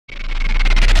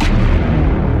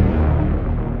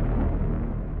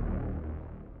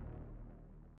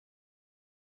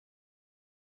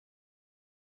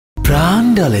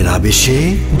ডালের আবেশে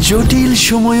জটিল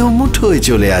সময়ও মুঠোয়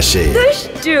চলে আসে।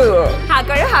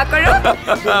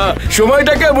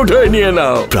 সময়টাকে মুঠোয় নিয়ে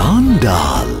নাও। প্রাণ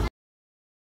ডাল।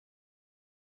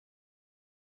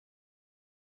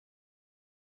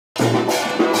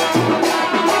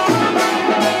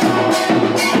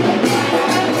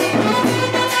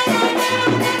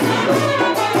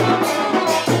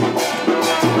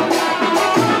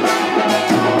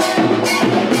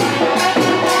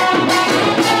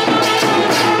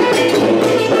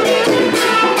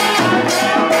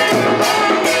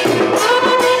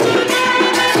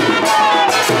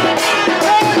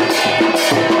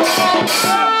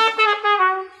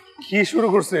 কি শুরু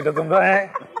করছো এটা তোমরা?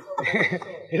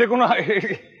 এটা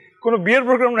কোনো বিয়ের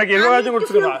প্রোগ্রাম নাকি? এরকম আয়োজন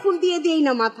করছো না? ফুল দিয়ে দেই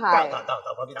না মাথায়।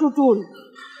 টুটুল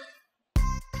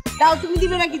দাও, তুমি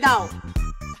দিবে নাকি? দাও।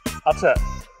 আচ্ছা,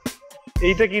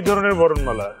 এইটা কি ধরনের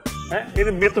বরণমালা? হ্যাঁ,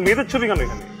 এটা মেয়েদের ছবি কেন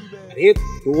এখানে? আরে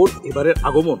তোর এবারের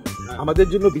আগমন আমাদের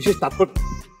জন্য বিশেষ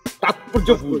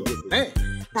তাৎপর্যপূর্ণ। হ্যাঁ,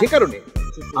 যে কারণে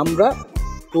আমরা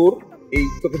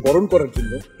তোকে বরণ করার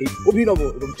জন্য এই অভিনব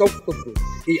এবং চমকপ্রদ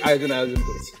এই আয়োজন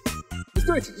করেছি।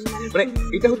 বুঝতে পেরেছিস? মানে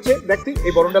এটা হচ্ছে দেখতে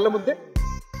এই বরণডালের মধ্যে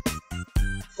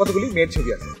কতগুলি মেয়ের ছবি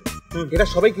আছে। এরা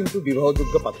সবাই কিন্তু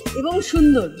বিবাহযোগ্য পাত্র এবং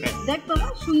সুন্দর। দেখ বাবা,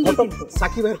 সুন্দর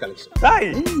সাকিব ভাইয়ের কালেকশন। তাই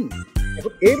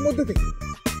এখন এর মধ্যে থেকে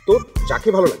তোর যাকে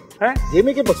ভালো লাগে, হ্যাঁ, যে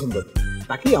মেয়েকে পছন্দ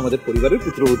তাকেই আমাদের পরিবারের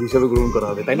পুত্রবধূ হিসেবে গ্রহণ করা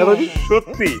হবে, তাই না ভাবি?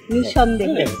 সত্যি?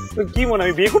 নিঃসন্দেহে। কি মনে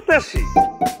আমি বিয়ে করতে আসছি?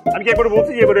 আমি কি একবার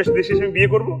বলছি যে এবার দেশে এসে আমি বিয়ে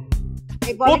করবো?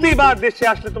 প্রতিবার দেশে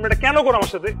আসলে তোমরা এটা কেন করো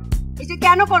আমার সাথে? এটা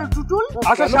কেন করো টুটুল?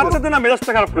 আসার সাথে সাথে না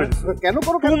মেজাজটা খারাপ করে দিচ্ছে। কেন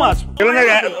করো? টু মাছ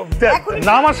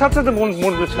না, আমার সাথে সাথে মন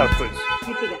মেজাজ খারাপ করে দিচ্ছে।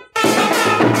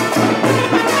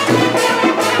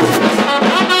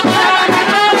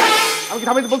 আমি কি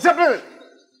থামাইতে বলছি আপনার?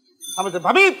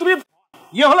 ভাবি তুমি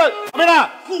ইয়ে হলো হবে না।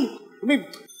 তুমি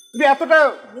এতটা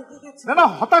না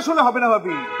হতাশ হলে হবে না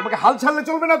ভাবি। তোমাকে হাল ছাড়লে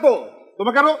চলবে না তো।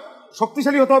 তোমাকে আরো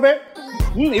শক্তিশালী হতে হবে।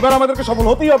 এবার আমাদেরকে সফল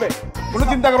হতেই হবে, কোনো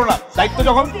চিন্তা করো না। দায়িত্ব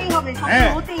যখন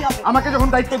আমাকে যখন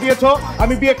দায়িত্ব দিয়েছো,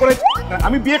 আমি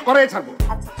বিয়ে করে ছাড়বো।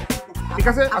 ঠিক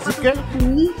আছে? আসিফকে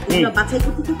তুমি বাছাই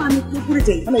করতে তো আমি কি করে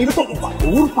যাই? মানে এটা তো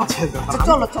ওর পাছে ব্যাপার।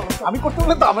 চলো আমি করতে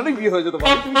বললে তো আমারই বিয়ে হয়ে যেত।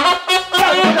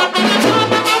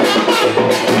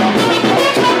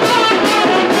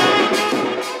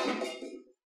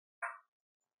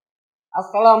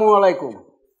 আসসালামু আলাইকুম।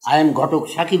 আই এম ঘটক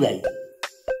সাকিব ভাই।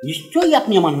 নিশ্চয়ই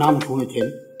আপনি আমার নাম শুনেছেন।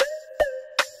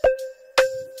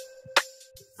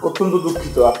 অত্যন্ত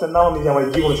দুঃখিত, আপনার নাম আমি আমার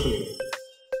জীবনে শুনিনি।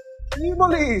 কি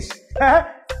বলিস? হ্যাঁ,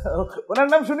 ওনার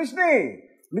নাম শুনিস নি?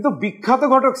 উনি তো বিখ্যাত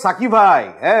ঘটক সাকিব ভাই।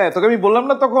 হ্যাঁ, তোকে আমি বললাম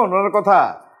না তখন ওনার কথা?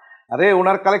 আরে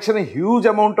ওনার কালেকশনে হিউজ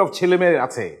অ্যামাউন্ট অফ ছেলে মেয়ে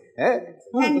আছে। হ্যাঁ,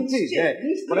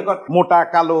 মনে কর মোটা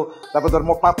কালো, তারপর ধর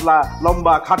পাতলা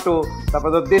লম্বা খাটো, তারপর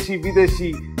ধর দেশি বিদেশি,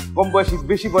 কম বয়সী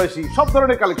বেশি বয়সী, সব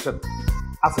ধরনের কালেকশন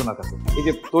আছে ওনার কাছে। এই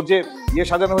যে তোর যে ইয়ে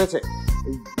সাজানো হয়েছে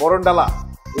এই বরণডালা,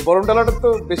 এই বরণডালাটা তো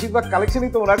বেশিরভাগ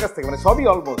কালেকশনই তো ওনার কাছ থেকে, মানে সবই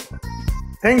অলমোস্ট।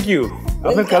 থ্যাংক ইউ,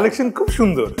 আপনার কালেকশন খুব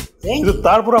সুন্দর, কিন্তু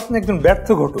তারপর আপনি একজন ব্যর্থ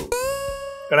ঘটক।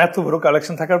 কারণ এত বড়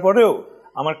কালেকশন থাকার পরেও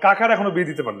আমার কাকার এখনো বিয়ে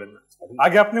দিতে পারলেন না।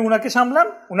 আগে আপনি উনাকে সামলান,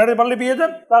 উনারে পারলে বিয়ে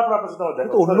দেন, তারপর আপনার সাথে আমার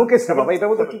দেখা। অন্য কেস না বাবা, এটা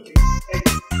বলতে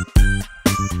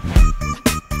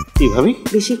কি ভাবি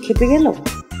বেশি খেপে গেল?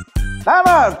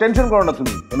 না টেনশন করো না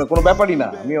তুমি, মানে কোনো ব্যাপারই না,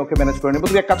 আমি ওকে ম্যানেজ করে নেবো।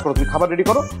 তুমি এক কাজ করো, তুমি খাবার রেডি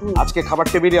করো, আজকে খাবার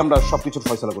টেবিলে আমরা সবকিছুর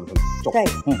ফয়সালা করে ফেলবো।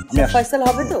 ফয়সালা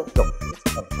হবে তো?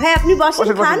 ভাই আপনি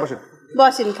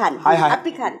বসেন, খান।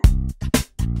 আপনি খান।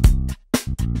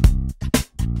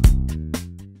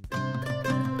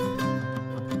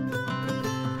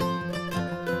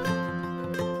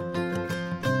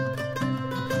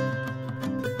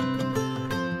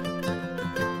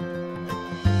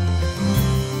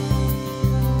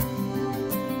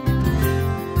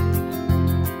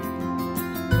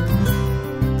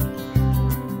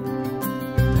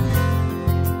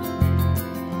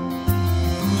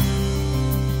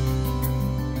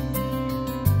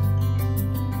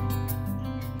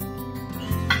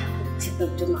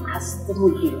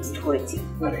 মুরগি রোস্ট করেছি।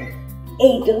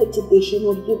 এইটা হচ্ছে দেশি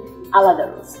মুরগির আলাদা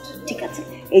রোস্ট, ঠিক আছে?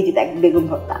 এই যে দেখ বেগুন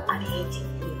ভর্তা, আর এই যে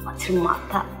মাছের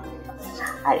মাথা,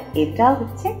 আর এটা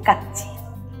হচ্ছে কাচ্চি।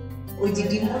 ওই যে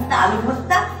ডিম ভর্তা, আলু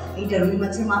ভর্তা, এইটা রুই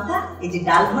মাছের মাথা, এই যে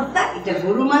ডাল ভর্তা, এটা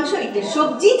গরু মাংস, এটা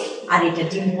সবজি, আর এটা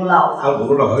ডিম পোলাও। আর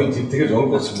বলো না, জিভ থেকে জল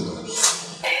পড়ছে।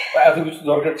 এত কিছু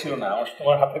দরকার ছিল না। আমার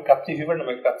তোমার হাতের কাচ্চি ফেভারিট,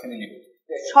 আমি কাচ্চি নিয়ে নিব।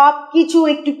 সবকিছু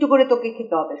একটু একটু করে তোকে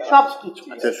খেতে হবে, সবকিছু।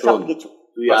 সবকিছু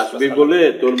তুই আসবি বলে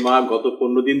তোর মা গত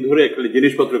 15 দিন ধরে একটা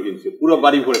জিনিসপত্র কিনছে, পুরো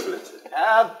বাড়ি ভরে ফেলেছে।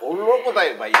 হ্যাঁ, বললো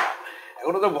কোথায় ভাই,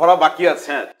 এখনো তো ভরা বাকি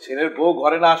আছে। ছেলের বউ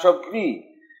ঘরে না সব কি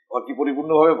ঘর কি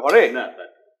পরিপূর্ণ ভাবে ভরে না?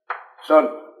 শোন,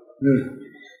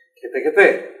 খেতে খেতে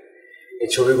এই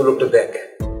ছবিগুলো একটু দেখ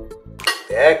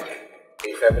দেখ,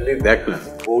 এই ফ্যামিলির দেখ না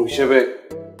বউ হিসেবে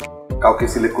কাউকে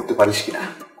সিলেক্ট করতে পারিস কিনা।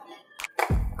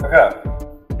 কাকা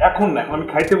এখন না, এখন আমি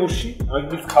খাইতে বসছি, আমি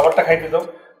প্লিজ খাবারটা খাইতে দাও।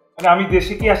 মানে আমি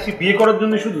দেশে কি আসছি বিয়ে করার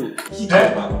জন্য শুধু?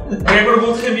 বিয়ে করে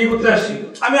বলছে বিয়ে করতে আসছি,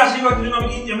 আমি আসি কয়েকদিন জন্য,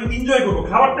 আমি এনজয় করবো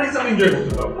খাবারটা, আমি এনজয়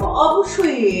করতে পারবো।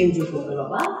 অবশ্যই এনজয় করবে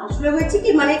বাবা। আসলে হয়েছে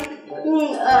কি, মানে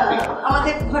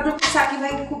আমাদের ঘটক সাকি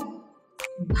ভাই খুব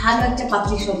ভালো একটা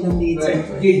পাত্রীর সন্ধান দিয়েছে।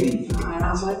 আর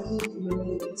আমার কি মানে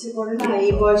ইচ্ছে করে না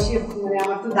এই বয়সে, মানে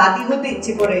আমার তো দাদি হতে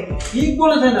ইচ্ছে করে। ঠিক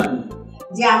বলেছেন আপনি,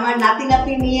 যে আমার নাতি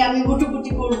নাতি নিয়ে আমি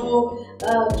গুটুগুটি করবো,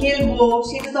 খেলবো,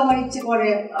 সেটা তো আমার ইচ্ছে করে।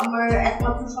 আমার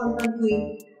একমাত্র সন্তান তুই,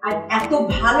 আর এত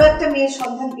ভালো একটা মেয়ের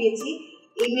সন্ধান পেয়েছি।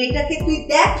 এই মেয়েটাকে তুই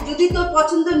দেখ, যদি তোর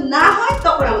পছন্দ না হয়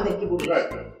তখন আমাদেরকে বলবি,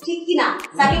 ঠিক কি না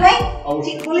সাকি ভাই?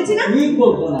 ঠিক বলেছি না? ঠিক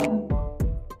বলবো না।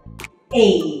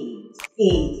 এই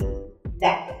এই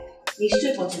দেখ,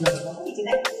 নিশ্চয়ই পছন্দ হবে। এই যে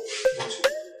দেখ,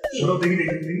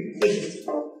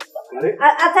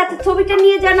 আচ্ছা আচ্ছা, ছবিটা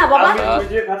নিয়ে যা না বাবা।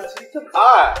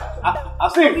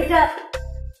 আসিফ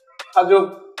আজো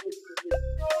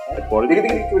পরে দেখে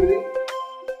দেখি একটু দেখি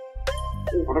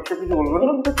ফটোটা কিছু বলবো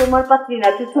না। তো তোমার পাত্রী না,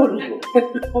 তুই তোর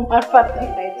তোমার পাত্রী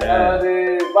নাই। আরে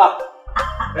বাহ,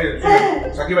 এই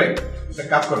সাকি ভাই একটা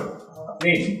কাজ করেন,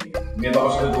 আপনি মেয়ে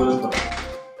বাবার সাথে যোগাযোগ করেন।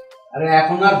 আরে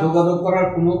এখন আর যোগাযোগ করার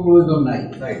কোনো প্রয়োজন নাই।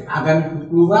 আগামী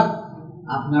শুক্রবার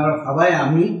আপনারা সবাই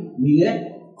আমি মিলে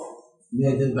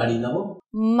মেয়েদের বাড়ি যাব।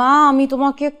 মা, আমি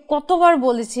তোমাকে কতবার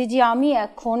বলেছি যে আমি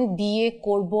এখন বিয়ে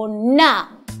করব না।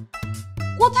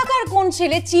 কোথাকার কোন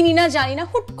ছেলে চিনি না জানি না,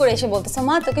 হুট করে এসে বলতেছে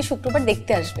মা তোকে শুক্রবার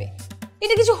দেখতে আসবে।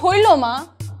 এটা কিছু হইল মা?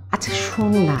 আচ্ছা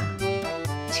শোন না,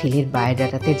 ছেলের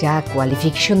বায়োডাটাতে যা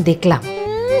কোয়ালিফিকেশন দেখলাম,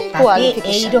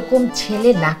 এইরকম ছেলে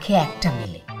লাখে একটা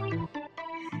মেলে।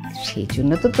 সেই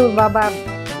জন্য তো তোর বাবা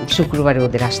শুক্রবারে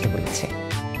ওদের আসতে বলেছে।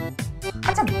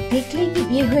 আচ্ছা দেখলেই কি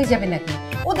বিয়ে হয়ে যাবে নাকি?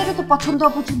 ওদেরও তো পছন্দ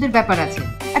অপছন্দের ব্যাপার আছে।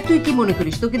 আর তুই কি মনে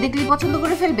করিস তোকে দেখলেই পছন্দ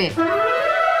করে ফেলবে?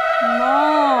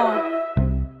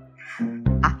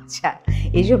 আচ্ছা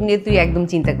এইসব নিয়ে তুই একদম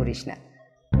চিন্তা করিস না।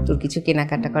 তোর কিছু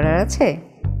কেনাকাটা করার আছে,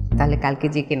 তাহলে কালকে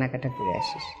যে কেনাকাটা করে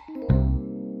আসিস।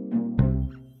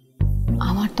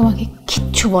 আমার তোমাকে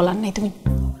কিচ্ছু বলার নেই, তুমি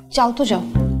যাও তো যাও।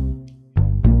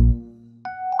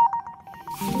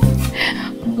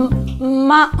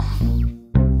 মা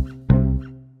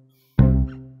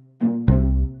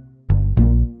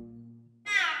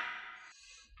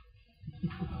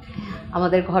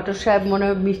আমাদের ঘটক সাহেব মনে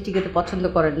হয় মিষ্টি খেতে পছন্দ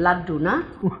করেন, লাড্ডু না?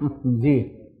 জি।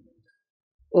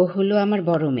 ও হলো আমার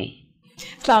বড় মেয়ে।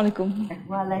 আসসালামু আলাইকুম।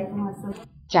 ওয়ালাইকুম আসসালাম।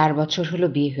 4 বছর হলো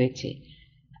বিয়ে হয়েছে,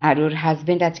 আর ওর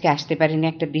হাজবেন্ড আজকে আসতে পারেনি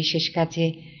একটা বিশেষ কাজে।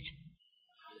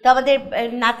 তো আমাদের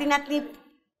নাতি নাতনি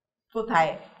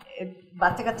কোথায়?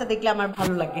 বাচ্চা কাচ্চা দেখলে আমার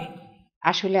ভালো লাগে।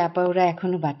 আসলে আপা ওরা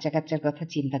এখনো বাচ্চা কাচ্চার কথা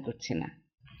চিন্তা করছে না।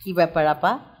 কি ব্যাপার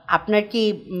আপা, আপনার কি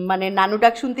মানে নানু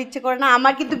ডাক শুনতে ইচ্ছে করে না?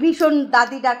 আমার কিন্তু ভীষণ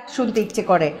দাদি ডাক শুনতে ইচ্ছে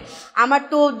করে। আমার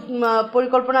তো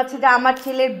পরিকল্পনা আছে যে আমার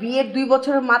ছেলের বিয়ের 2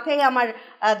 বছরের মাথায় আমার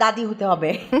দাদি হতে হবে।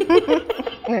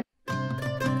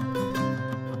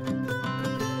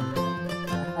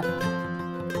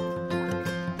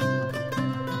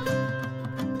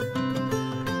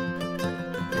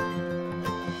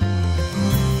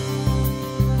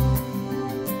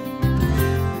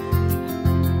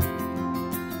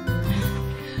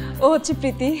 ও হচ্ছে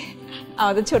প্রীতি,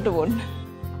 আমাদের ছোট বোন।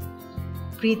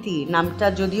 প্রীতি নামটা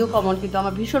যদিও কমন, কিন্তু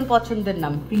আমার ভীষণ পছন্দের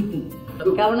নাম প্রীতি।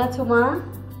 কেমন আছো মা?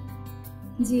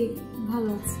 জি ভালো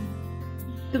আছি।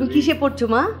 তুমি কিসে পড়ছো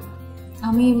মা?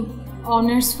 আমি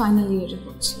অনার্স ফাইনাল ইয়ারে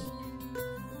পড়ছি।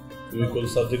 তুমি কোন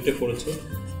সাবজেক্টে পড়েছো?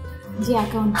 জি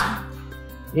অ্যাকাউন্টিং।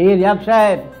 এই রিয়াব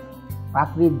সাহেব,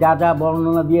 পাত্রীর যা যা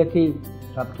বর্ণনা দিয়েছি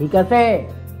সব ঠিক আছে?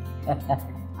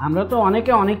 আমরা তো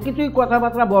অনেকে অনেক কিছুই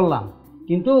কথাবার্তা বললাম,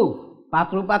 কিন্তু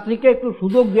পাত্র পাত্রীকে একটু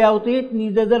সুযোগ দেওয়া উচিত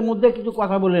নিজেদের মধ্যে কিছু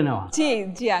কথা বলে নেওয়া। জি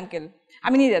জি আঙ্কেল,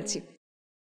 আমি নিয়ে যাচ্ছি।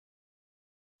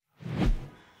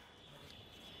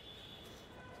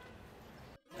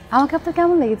 আমাকে আপনার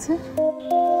কেমন লেগেছে?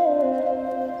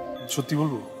 সত্যি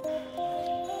বলবো,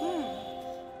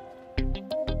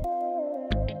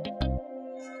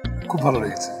 খুব ভালো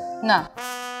লেগেছে। না,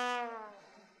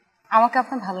 আমাকে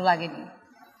আপনার ভালো লাগেনি।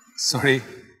 সরি।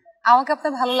 আমাকে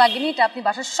আপনার ভালো লাগেনি, এটা আপনি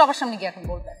বাসার সবার সামনে গিয়ে এখন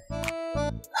বলবেন।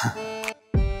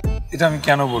 এটা আমি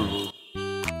কেন বলবো?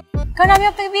 কারণ আমি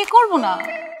আপনাকে বিয়ে করব না।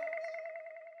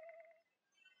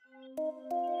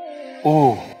 ও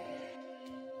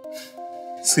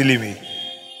সিলি মি,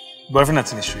 বয়ফ্রেন্ড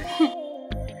আছে নিশ্চয়ই?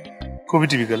 খুবই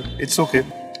টিপিক্যাল। It's okay.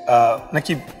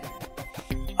 নাকি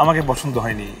আমাকে পছন্দ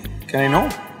হয়নি? Can I know?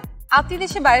 আপনি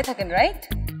দেশে বাইরে থাকেন রাইট?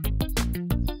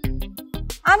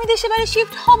 আমি দেশে বাইরে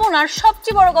শিফট হব না, আর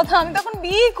সবচেয়ে বড় কথা আমি তখন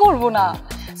বিয়ে করব না।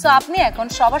 সো আপনি এখন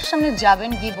সবার সামনে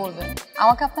যাবেন, গিয়ে বলবেন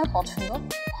আমাকে আপনার পছন্দ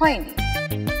হয়নি।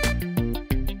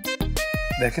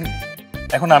 দেখেন,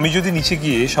 এখন আমি যদি নিচে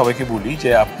গিয়ে সবাইকে বলি যে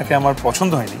আপনাকে আমার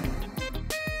পছন্দ হয়নি,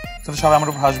 তাহলে সবাই আমার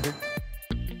উপর হাসবে।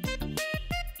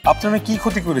 আপনার আমি কি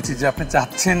ক্ষতি করেছি যে আপনি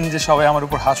চাচ্ছেন যে সবাই আমার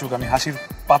উপর হাসুক, আমি হাসির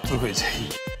পাত্র হয়ে যাই?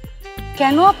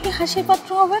 কেন আপনি হাসির পাত্র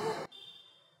হবেন?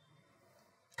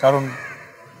 কারণ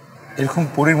এরকম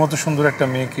পরীর মতো সুন্দর একটা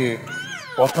মেয়েকে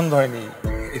পছন্দ হয়নি,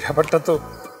 এই ব্যাপারটা তো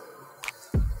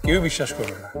কেউ বিশ্বাস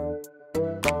করবে না।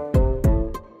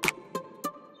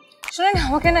 শুনেন,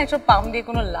 আমাকে না একটু পাম দিয়ে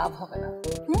কোনো লাভ হবে না।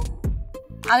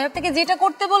 আমি আপনাকে যেটা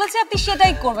করতে বলেছি আপনি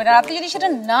সেটাই করবেন, আর আপনি যদি সেটা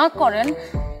না করেন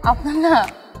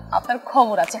আপনার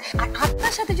খবর আছে। আর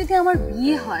আপনার সাথে যদি আমার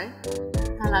বিয়ে হয়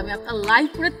তাহলে আমি আপনার লাইফ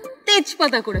পুরো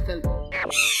তেজপাতা করে ফেলবো।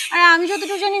 আর আমি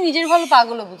যতটুকু জানি নিজের ভালো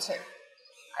পাগলও বুঝে।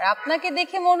 আর আপনাকে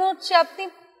দেখে মনে হচ্ছে আপনি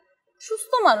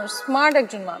সুস্থ মানুষ, স্মার্ট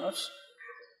একজন মানুষ।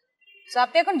 তো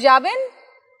আপনি এখন যাবেন,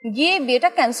 গিয়ে বিয়েটা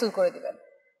ক্যান্সেল করে দিবেন।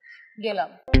 গেলাম।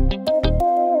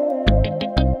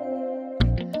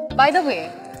 বাই দ্য ওয়ে,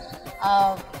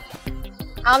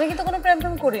 আমি কিন্তু কোনো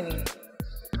প্রেম করিনি,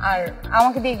 আর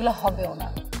আমাকে দিয়ে এগুলো হবেও না।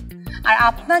 আর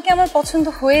আপনাকে আমার পছন্দ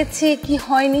হয়েছে কি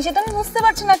হয়নি সেটা আমি বুঝতে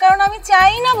পারছি না, কারণ আমি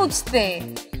চাই না বুঝতে,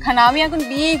 কারণ আমি এখন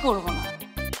বিয়েই করব না।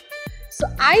 সো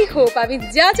আই হোপ আমি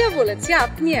যা যা বলেছি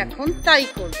আপনি এখন তাই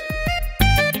করবেন।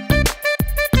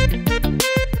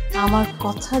 আমার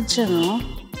কথার জন্য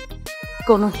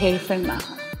কোনো হেরফের না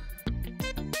হয়,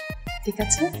 ঠিক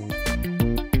আছে?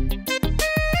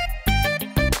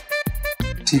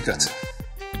 ঠিক আছে।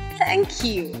 Thank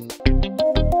you.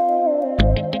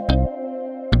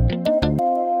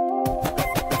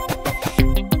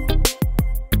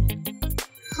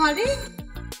 আরে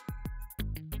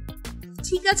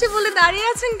ঠিক আছে বলে দাঁড়িয়ে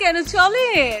আছেন কেন?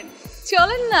 চলেন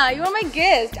চলেন না, ইউ আর মাই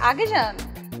গেস্ট, আগে যান।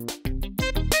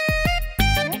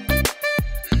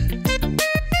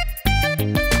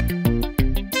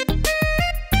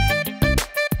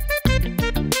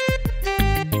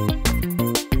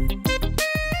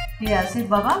 আসিফ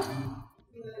বাবা,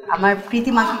 আমার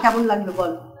প্রীতি মাকে কেমন লাগলো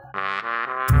বল?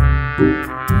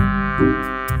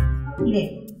 রে,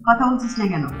 কথা বলছিস না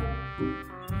কেন?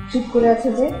 চুপ করে আছে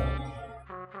যে?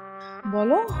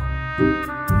 বলো।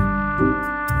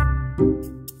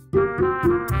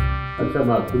 আচ্ছা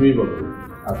মা, তুমি বলো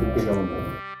আসিফকে কেমন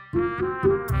লাগলো?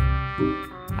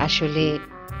 আসলে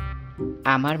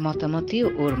আমার মতামতই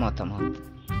ওর মতামত।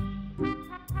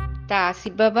 তা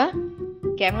আসিফ বাবা,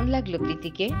 কেমন লাগলো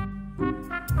প্রীতিকে?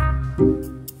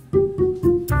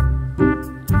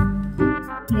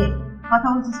 রে, কথা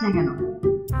বলছিস না কেন?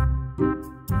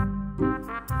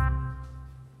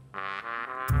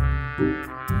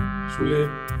 আসলে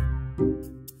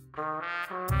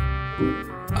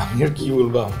আমি আর কি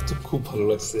বলবো, আমার তো খুব ভালো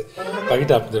লাগছে।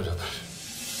 বাকিটা আপনাদের ব্যাপার।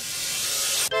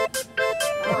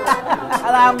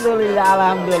 আলহামদুলিল্লাহ,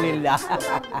 আলহামদুলিল্লাহ।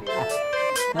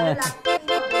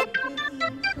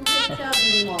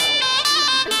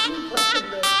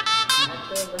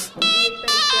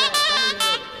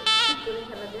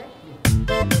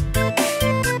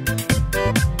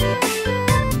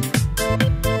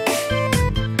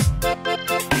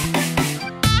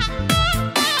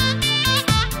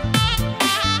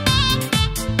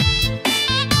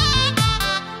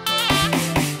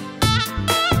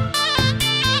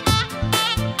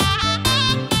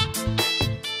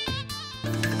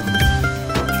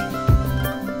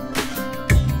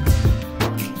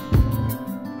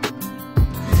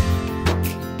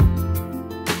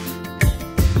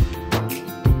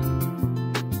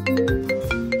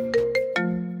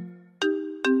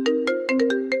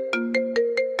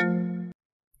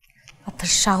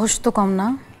 সাহস তো কম না।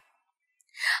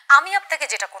 আমি আপনাকে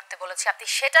যেটা করতে বলেছি আপনি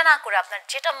সেটা না করে আপনার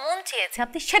যেটা মন চেয়েছে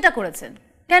আপনি সেটা করেছেন।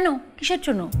 কেন? কিসের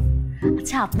জন্য?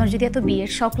 আচ্ছা, আপনার যদি এত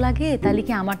বিয়ের শখ লাগে তাহলে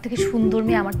কি আমার থেকে সুন্দর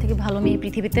মেয়ে, আমার থেকে ভালো মেয়ে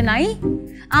পৃথিবীতে নাই?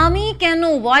 আমি কেন?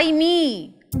 Y me?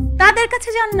 তাদের কাছে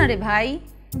যান না রে ভাই।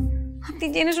 আপনি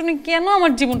জেনে শুনে কেন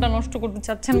আমার জীবনটা নষ্ট করতে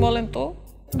চাচ্ছেন বলেন তো?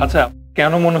 আচ্ছা,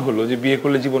 কেন মনে হলো যে বিয়ে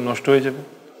করলে জীবন নষ্ট হয়ে যাবে?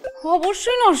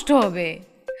 অবশ্যই নষ্ট হবে।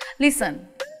 লিসন,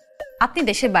 আপনি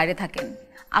দেশের বাইরে থাকেন,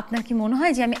 আপনার কি মনে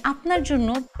হয় যে আমি আপনার জন্য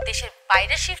দেশের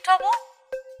বাইরে শিফট হব?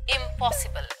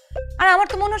 ইম্পসিবল। আর আমার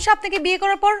তো মনে হচ্ছে আপনাকে বিয়ে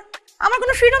করার পর আমার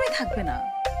কোনো ফ্রিডমই থাকবে না।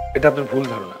 এটা আপনার ভুল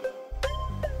ধারণা,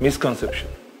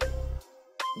 মিসকনসেপশন।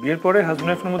 বিয়ের পরে হাজব্যান্ড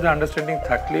ওয়াইফের মধ্যে আন্ডারস্ট্যান্ডিং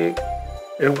থাকলে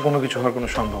এরকম কোনো কিছু হওয়ার কোনো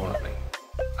সম্ভাবনা নেই।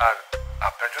 আর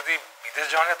আপনার যদি বিদেশ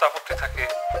যাওয়ার এত আপত্তি থাকে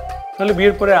তাহলে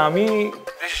বিয়ের পরে আমি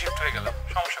দেশে শিফট হয়ে গেলাম,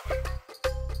 সমস্যা করি।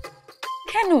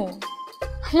 কেন?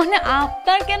 মানে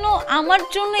আপনার কেন আমার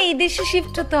জন্য এই দেশে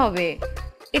শিফট হতে হবে?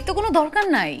 এর তো কোনো দরকার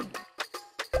নাই।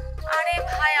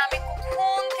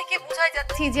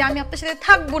 যাচ্ছি যে আমি আপনার সাথে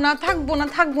থাকবো না থাকবো না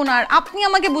থাকবো না, আর আপনি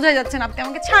আমাকে বুঝাই যাচ্ছেন আপনি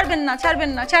আমাকে ছাড়বেন না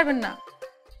ছাড়বেন না ছাড়বেন না।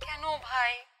 কেন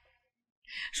ভাই?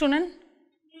 শুনেন,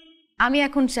 আমি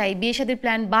এখন চাই বিয়ে শাদীর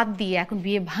প্ল্যান বাদ দিয়ে এখন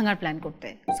বিয়ে ভাঙার প্ল্যান করতে।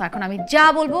 তো এখন আমি যা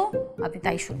বলবো আপনি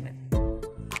তাই শুনবেন।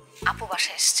 আপু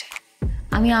বাসায় এসছে,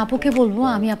 আমি আপুকে বলবো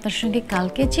আমি আপনার সঙ্গে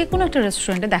কালকে যে কোনো একটা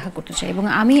রেস্টুরেন্টে দেখা করতে চাই এবং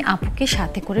আমি আপুকে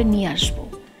সাথে করে নিয়ে আসবো।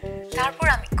 তারপর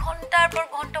আমি ঘন্টার পর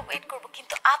ঘন্টা ওয়েট করবো,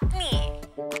 কিন্তু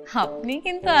আপনি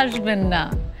কিন্তু আসবেন না।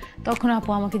 তখন আপু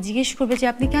আমাকে জিজ্ঞেস করবে যে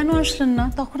আপনি কেন আসলেন না।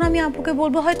 তখন আমি আপুকে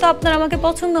বলবো হয়তো আপনার আমাকে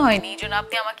পছন্দ হয়নি, এই জন্য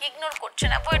আপনি আমাকে ইগনোর করছেন,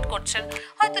 অ্যাভয়েড করছেন,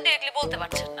 হয়তো ডিরেক্টলি বলতে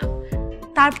পারছেন না।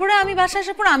 তারপরে আমি বাসায়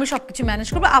আসার পর আমি সবকিছু ম্যানেজ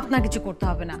করবো, আপনার কিছু করতে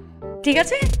হবে না, ঠিক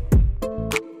আছে?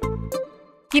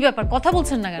 কি ব্যাপার, কথা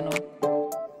বলছেন না কেন?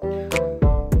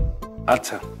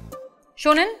 আচ্ছা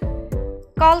শোনেন,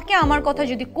 কালকে আমার কথা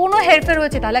যদি কোনো হেরফের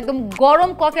হয়েছে তাহলে একদম গরম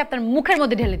কফি আপনার মুখের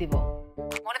মধ্যে ঢেলে দিব,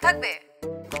 মনে থাকবে?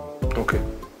 ওকে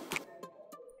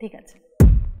ঠিক আছে।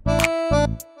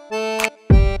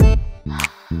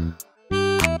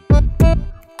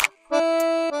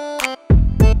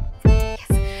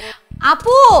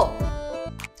 আপু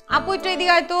আপু একটু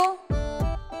এদিকে আয় তো।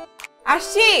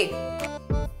 আসছি।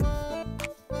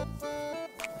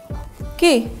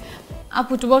 কি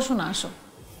আপু একটু বসো না, আসো।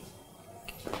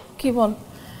 কি বল?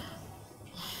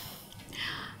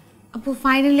 আপু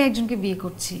ফাইনালি একজনকে বিয়ে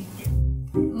করছি,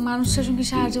 মানুষটার সঙ্গে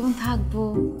সারা জীবন থাকবো।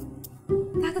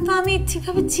 তাকে তো আমি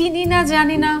ঠিকভাবে চিনি না,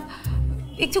 জানি না,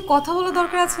 একটু কথা বলা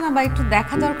দরকার আছে না, বা একটু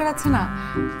দেখা দরকার আছে না?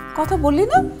 কথা বললি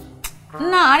না?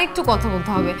 না, আর একটু কথা বলতে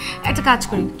হবে। একটা কাজ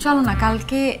করি, চলো না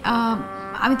কালকে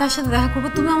আমি তার সাথে দেখা করবো,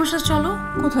 তুমি আমার সাথে চলো।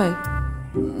 কোথায়?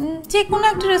 যে কোনো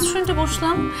একটা রেস্টুরেন্টে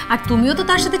বসলাম। আর তুমিও তো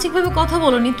তার সাথে ঠিকভাবে কথা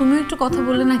বলোনি, তুমিও একটু কথা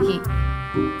বললে নাকি?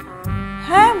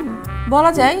 হ্যাঁ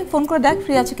বলা যায়, ফোন করে দেখ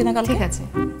ফ্রি আছে কিনা কাল। ঠিক আছে।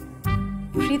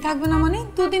 ফ্রি থাকবে না মানে?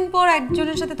 দুদিন পর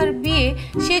একজনের সাথে তার বিয়ে,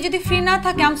 সে যদি ফ্রি না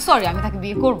থাকে আই এম সরি, আমি তাকে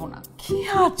বিয়ে করব না। কি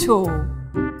আছো,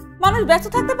 মানুষ ব্যস্ত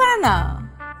থাকতে পারে না?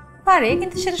 পারে,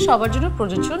 কিন্তু সেটা সবার জন্য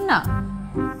প্রযোজ্য না।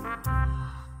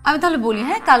 আমি তাহলে বলি,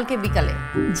 হ্যাঁ কালকে বিকালে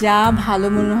যা ভালো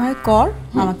মনে হয় কর,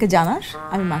 আমাকে জানাস,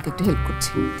 আমি মাকে একটু হেল্প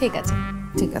করছি। ঠিক আছে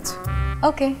ঠিক আছে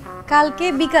ওকে, কালকে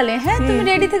বিকালে। হ্যাঁ তুমি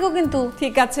রেডি থেকো কিন্তু।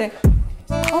 ঠিক আছে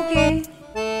ওকে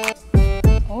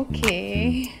ওকে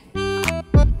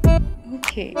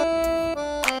ওকে।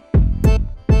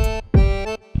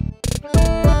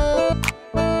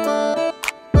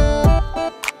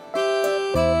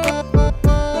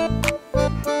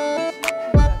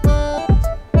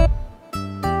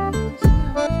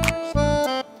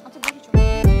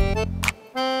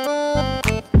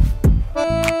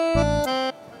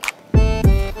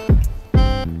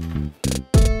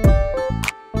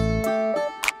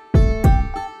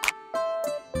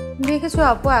 দেখেছো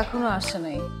আপু এখনো আসে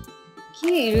নাই,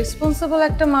 কি রেসপন্সিবল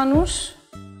একটা মানুষ।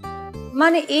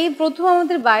 মানে এই প্রথম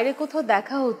আমাদের বাইরে কোথাও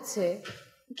দেখা হচ্ছে,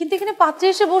 কিন্তু এখানে পাত্রে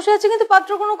এসে বসে আছে, কিন্তু পাত্র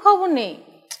কোনো খবর নেই।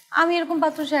 আমি এরকম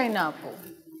পাত্র চাই না আপু।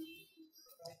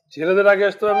 ছেলেদের আগে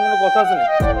আসতে পারে কোনো কথা আছে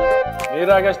নাকি?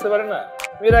 মেয়েরা আগে আসতে পারে না?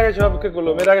 মেয়েরা আগে সব অপেক্ষা করলো,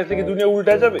 মেয়েরা আগে আসলে কি দুনিয়া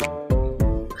উল্টে যাবে?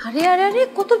 আরে আরে আরে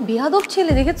কত বেয়াদব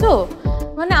ছেলে দেখেছো,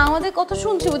 মানে আমাদের কথা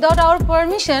শুনছে উইদাউট আওয়ার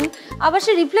পারমিশন, আবার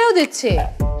সে রিপ্লাইও দিচ্ছে।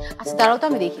 আচ্ছা দাঁড়াও তো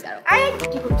আমি দেখি, দাঁড়াও।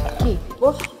 কি করছিস? কি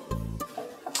বস,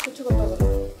 কিছু কথা বলো।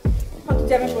 হাতে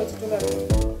জ্যামে পড়েছে, চলে আসো।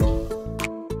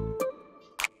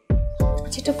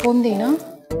 আচ্ছা এটা ফোন দেই না।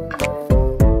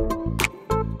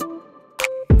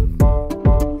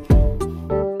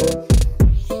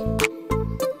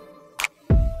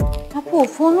 আপু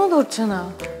ফোনও ধরছে না।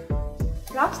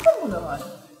 রাস্তা মনে হয়।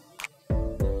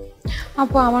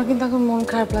 আপু আমার কিন্তু এখন মন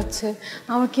খারাপ লাগছে।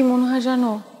 আমার কি মনে হয়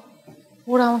জানো,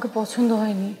 ওরা আমাকে পছন্দ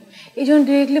হয়নি, এই জন্য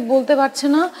ডিরেক্টলি বলতে পারছে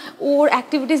না। ওর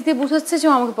অ্যাক্টিভিটিস দিয়ে বোঝাচ্ছে যে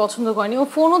আমাকে পছন্দ করেনি। ও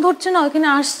ফোনও ধরছে না, ওখানে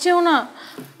আসছেও না।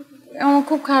 আমার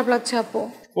খুব খারাপ লাগছে আপু।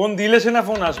 ফোন দিলে সে না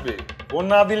ফোন আসবে, ফোন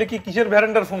না দিলে কি কিসের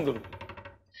ভ্যারেন্ডার ফোন দেবো?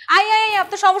 আই আই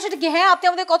আপনার সমস্যাটা কি? হ্যাঁ আপনি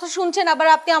আমাদের কথা শুনছেন, আবার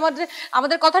আপনি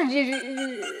আমাদের কথা।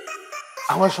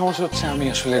 আমার সমস্যা হচ্ছে আমি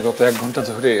আসলে গত 1 ঘন্টা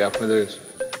ধরে আপনাদের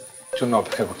জন্য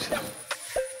অপেক্ষা করছিলাম।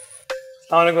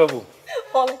 আসসালামু আলাইকুম বাবু।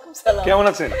 ওয়ালাইকুম সালাম। কেমন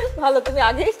আছেন? ভালো, তুমি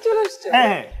আগে চলে আসছো?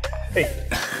 হ্যাঁ এই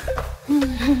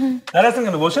দাঁড়া আছেন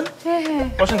কেন? বসেন। হ্যাঁ হ্যাঁ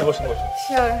বসেন বসেন বসেন।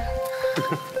 শিওর।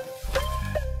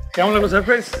 কেমন লাগলো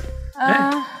সারপ্রাইজ?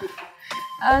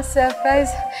 সারপ্রাইজ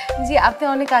জি, আপনি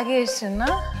অনেক আগে এসেছেন না?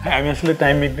 হ্যাঁ আমি আসলে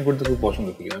টাইম মেনটেন করতে খুব পছন্দ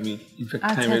করি। আমি ইনফ্যাক্ট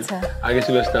টাইমের আগে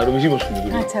চলে আসতে আরো বেশি পছন্দ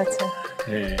করি। আচ্ছা আচ্ছা।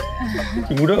 হ্যাঁ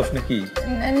কি মুড অফ নাকি?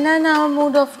 না না আমার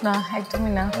মুড অফ না,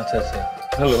 একদমই না। আচ্ছা আচ্ছা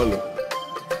ভালো ভালো।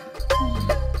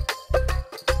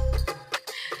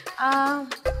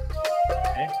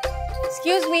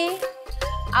 এক্সকিউজ মি,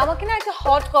 আমাকে না একটা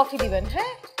হট কফি দিবেন।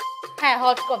 হ্যাঁ হ্যাঁ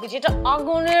হট কফি, যেটা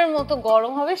আগুনের মতো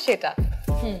গরম হবে সেটা।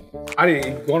 আরে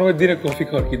গরমের দিনে কফি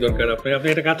খাওয়ার কি দরকার? আপনি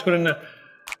একটা কাজ করেন না,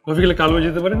 কফি খেলে কালো হয়ে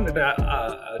যেতে পারেন, এটা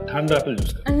ঠান্ডা আপেল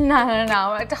জুস খান। না না না,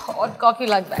 আমার একটা হট কফি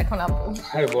লাগবে এখন আপু।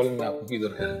 আরে বলেন না আপু, কি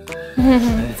দরকার?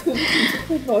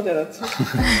 খুব মজা আছে।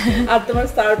 আর তোমার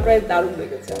সারপ্রাইজ দারুণ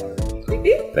লেগেছে আমার।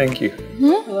 Thank you.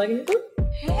 ভালো লাগেনি তো?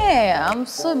 হ্যাঁ, I am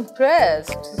so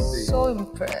impressed, so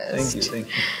impressed. Thank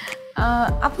you.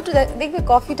 আপু তো দেখবে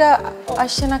কফিটা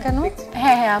আসছে না কেন?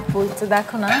 হ্যাঁ হ্যাঁ আপু, একটু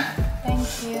দেখো না। Thank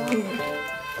you.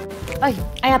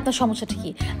 আই আপনার সমস্যাটা কি?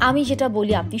 আমি যেটা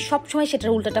বলি আপনি সবসময়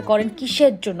সেটার উল্টাটা করেন,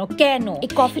 কিসের জন্য, কেন? এই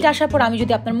কফিটা আসার পর আমি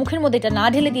যদি আপনার মুখের মধ্যে এটা না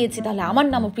ঢেলে দিয়েছি তাহলে আমার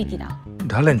নামও প্রীতি না।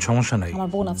 ঢালেন, সমস্যা নাই। আমার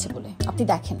বোন আছে বলে আপনি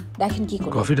দেখেন দেখেন কি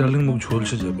করে। কফি ঢাললে মুখ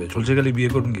ঝলসে যাবে, ঝলসে গেলে বিয়ে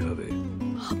করবেন কিভাবে?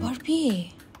 আবার বিয়ে?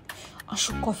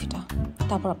 আসুক কফিটা,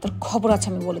 তারপর আপনার খবর আছে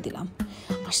আমি বলে দিলাম।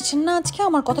 আসছেন না আজকে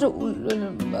আমার কথাটা?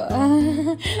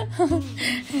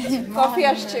 কফি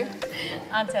আসছে।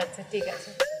 আচ্ছা আচ্ছা ঠিক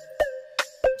আছে।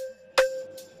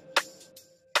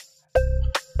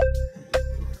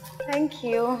 Thank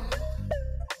you.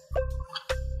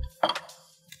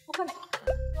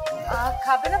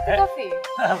 খাবেন আপনি কফি?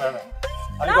 না না না,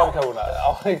 আমি কফি খাবো না,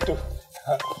 আমার একটু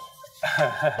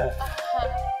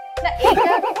না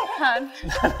এটা খান।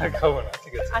 খাবো না,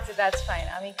 ঠিক আছে। আচ্ছা দ্যাটস ফাইন,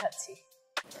 আমি খাচ্ছি।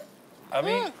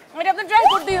 আমি এটা আপনার ট্রাই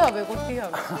করতেই হবে, করতেই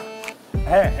হবে।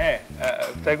 হ্যাঁ হ্যাঁ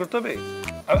ট্রাই করতে হবে।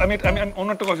 আমি অন্য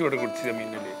একটা কফি অর্ডার করছি আমি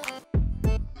নিলে।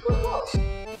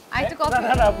 আরেকটা কফি?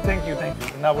 না না আপু, থ্যাংক ইউ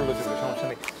না বললেও চলবে, সমস্যা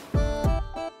নেই।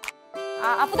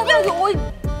 আপু তাহলে ওই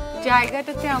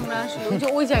জায়গাটাতে আমরা আসলে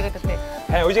ওই জায়গাটাতে,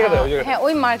 হ্যাঁ ওই জায়গাটা, হ্যাঁ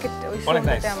ওই মার্কেটে, ওই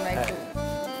শোরুমটাতে আমরা একটু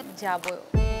যাবো।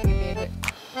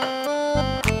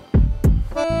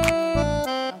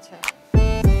 আচ্ছা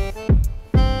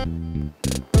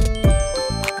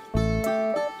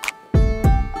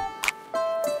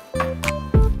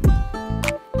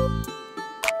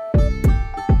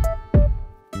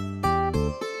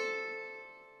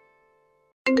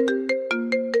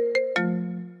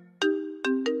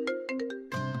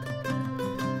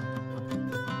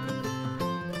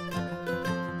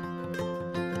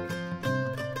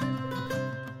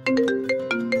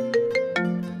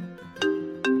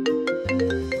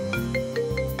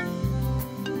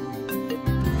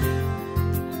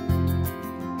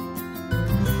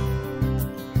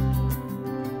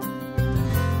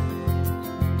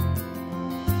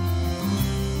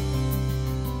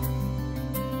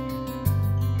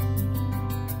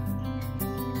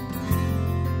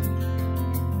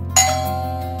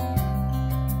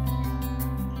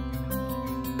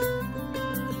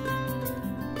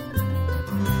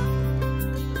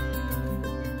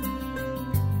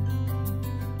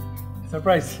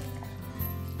সারপ্রাইজ।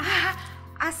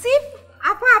 আসিফ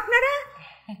আপা, আপনারা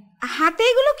হাতে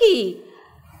এগুলো কি?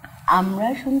 আমরা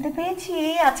শুনতে পেয়েছি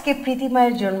আজকে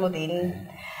প্রীতিমায়ের জন্মদিন,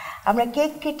 আমরা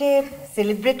কেক কেটে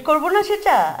সেলিব্রেট করব না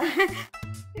সেটা?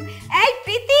 এই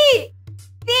প্রীতি,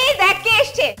 দেখ কে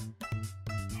এসছে।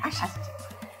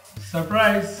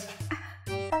 Surprise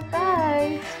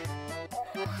surprise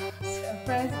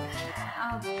surprise.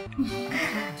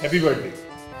 Happy birthday.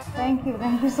 Thank you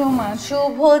so much.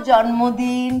 শুভ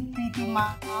জন্মদিন প্রীতিমা,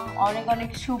 অনেক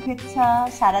অনেক শুভেচ্ছা,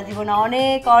 সারা জীবনে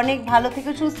অনেক অনেক ভালো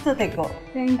থেকো, সুস্থ থেকো।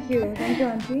 Thank you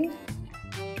aunty.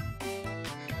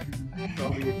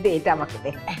 দে এটা আমাকে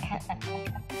দে।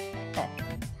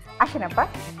 আসেন আপা,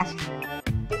 আসেন।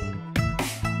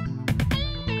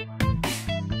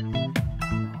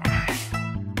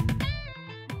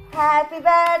 Happy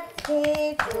birthday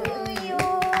to you,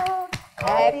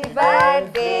 happy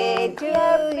birthday to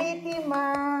Pritima,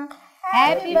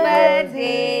 happy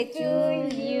birthday to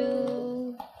you.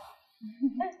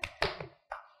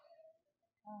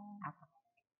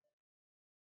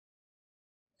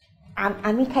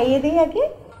 আমি খাইয়ে দিই আগে?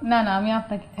 না না, আমি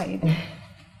আপনাকে খাইয়ে দিই।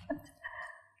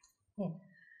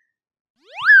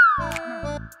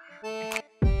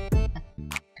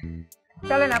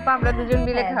 চলেন আপা, আমরা দুজন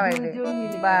মিলে খাওয়াই দিই।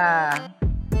 বাহ,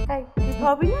 তুই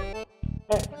খাবি না?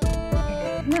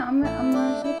 না আমরা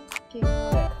কেক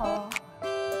খাওয়া।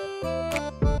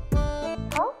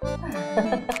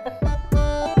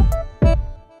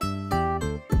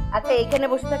 আচ্ছা এখানে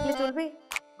বসে থাকলে চলবে?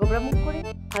 গোবরা মুখ করে,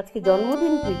 আজকে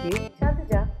জন্মদিন প্রীতি, সাথে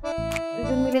যা,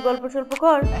 দুজন মিলে গল্প সল্প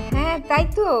কর। হ্যাঁ তাই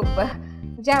তো।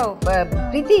 যাও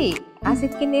প্রীতি,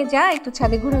 আসিফকে নিয়ে যা, একটু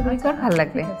ছাদে ঘোরাঘুরি কর, ভালো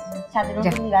লাগবে। ছাদে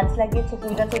নতুন গাছ লাগিয়েছে,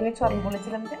 ফুল গাছ এনেছো, আমি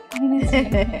বলেছিলাম যে।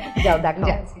 যাও ডাক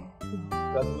যা।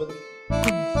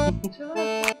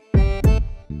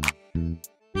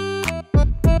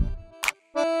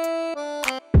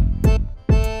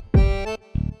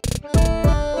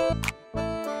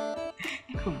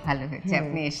 খুব ভালো হয়েছে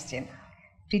আপনি এসেছেন,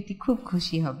 প্রীতি খুব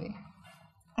খুশি হবে।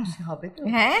 হবে তো?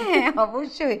 হ্যাঁ হ্যাঁ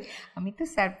অবশ্যই, আমি তো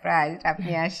সারপ্রাইজ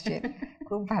আপনি আসছেন,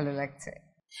 খুব ভালো লাগছে।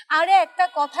 আরে একটা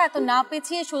কথা এত না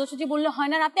পেছিয়ে সোজাসুজি বললে হয়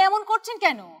না, আপনি এমন করছেন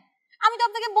কেন? আমি তো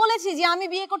আপনাকে বলেছি যে আমি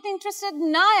বিয়ে করতে ইন্টারেস্টেড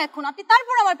না এখন, আপনি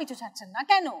তারপর আমার পিছু ছাড়ছেন না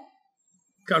কেন?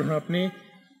 কারণ আপনি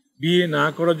বিয়ে না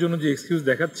করার জন্য যে এক্সকিউজ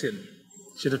দেখাচ্ছেন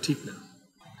সেটা ঠিক না।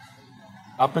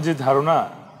 আপনার যে ধারণা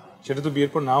সেটা তো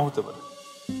বিয়ের পর নাও হতে পারে।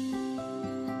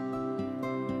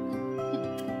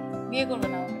 বিয়ে করবে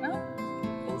না না?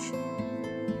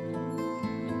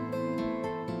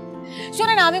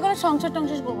 শোনেন, আমি কোনো সংসার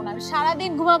টংসার করবো না, আমি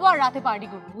সারাদিন ঘুমাবো আর রাতে পার্টি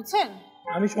করবো, বুঝছেন?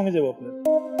 আমি সঙ্গে যাবো আপনার।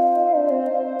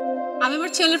 আমি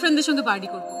আমার ছেলে ফ্রেন্ডদের সঙ্গে পার্টি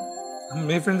করবো। আমি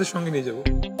মেয়ে ফ্রেন্ডদের সঙ্গে নিয়ে যাবো।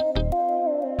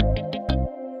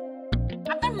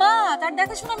 আপনার মা, তার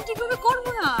দেখাশোনা আমি ঠিকভাবে করবো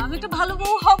না, আমি একটা ভালো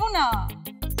বউ হব না।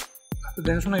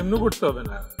 দেখাশোনা এমনি করতে হবে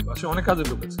না, বাসায় অনেক কাজের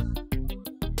লোক আছে।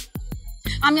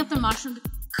 আমি আপনার মার সঙ্গে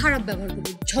খারাপ ব্যবহার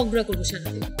করবো, ঝগড়া করবো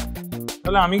সারাদিন।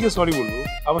 তাহলে আমি গিয়ে সরি বলবো,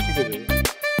 আবার ঠিক হয়ে যাবে।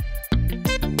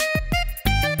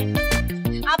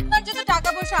 আপনার যত টাকা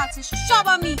পয়সা আছে সব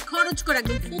আমি খরচ করে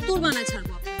একদম ফুতুর বানায়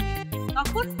ছাড়বো।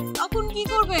 তখন তখন কি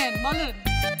করবেন বলেন?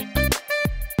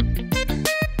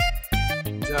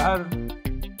 যার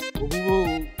হবু বউ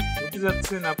হতে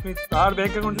যাচ্ছেন আপনি, তার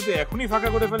ব্যাংক অ্যাকাউন্ট যদি এখনই ফাঁকা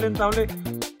করে ফেলেন তাহলে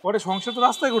পরে সংসার তো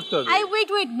রাস্তায় করতে হবে। আই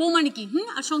ওয়েট বউ মানে কি?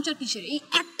 আর সংসার কিসের? এই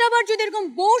একটা বার যদি এরকম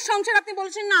বউ সংসার আপনি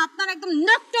বলছেন না, আপনার একদম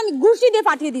নাকটা আমি ঘুষি দিয়ে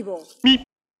পাঠিয়ে দিব।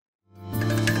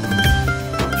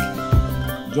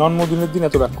 জন্মদিনের দিন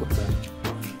এত রাগ করতে হয়।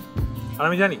 আর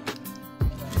আমি জানি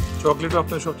চকলেটও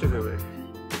আপনার সবচেয়ে ফেভারিট,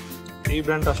 এই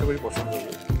ব্র্যান্ড আশা করি পছন্দ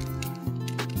হবে।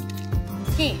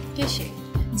 কে সে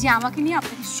যে আমাকে নিয়ে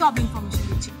আপনাকে সব ইনফরমেশন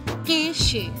দিচ্ছে? কে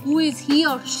সে? Who is he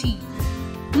or she?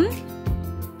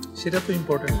 সেটা তো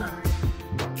ইম্পর্টেন্ট না,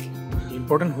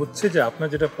 ইম্পর্টেন্ট হচ্ছে যে আপনার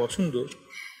যেটা পছন্দ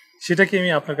সেটাকে আমি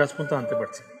আপনার কাছ পর্যন্ত আনতে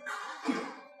পারছি।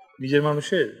 নিজের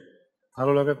মানুষের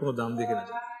ভালো লাগার কোনো দাম দেখে না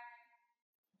যায়।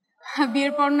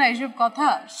 বিয়ের পর না এসব কথা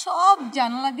সব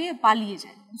জানালা দিয়ে পালিয়ে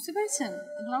যায়, বুঝতে পেরেছেন?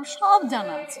 এগুলো আমার সব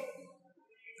জানা আছে।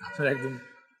 আপনার একদম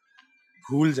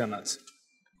ভুল জানা আছে।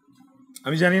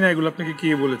 আমি জানি না এগুলো আপনাকে কে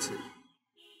বলেছে,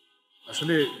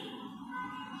 আসলে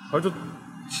হয়তো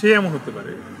সে এমন হতে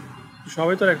পারে,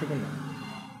 সবাই তো আর একরকম না।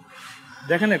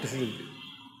 দেখেন একটা সুযোগ দিই।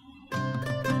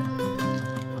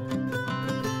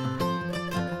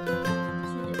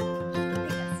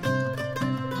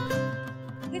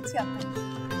 দিচ্ছি আপনাকে।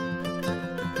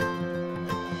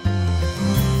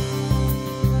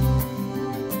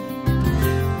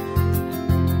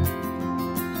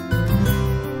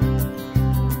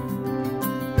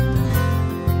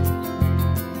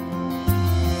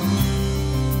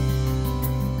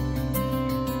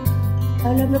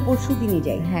 তাহলে আমরা পরশু দিনই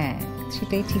যাই। হ্যাঁ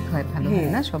সেটাই ঠিক হয়, ভালো হয়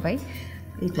না সবাই?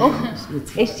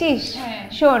 এসছিস?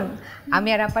 শোন, আমি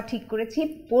আর আপা ঠিক করেছি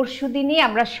পরশু দিনই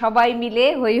আমরা সবাই মিলে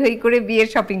হই হই করে বিয়ের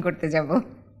শপিং করতে যাব।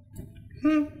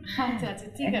 আচ্ছা আচ্ছা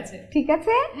ঠিক আছে। ঠিক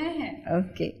আছে? হ্যাঁ হ্যাঁ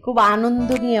ওকে। খুব আনন্দ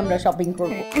নিয়ে আমরা শপিং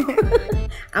করব,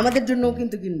 আমাদের জন্যও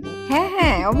কিন্তু কিনবো। হ্যাঁ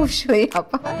হ্যাঁ অবশ্যই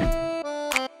আপা।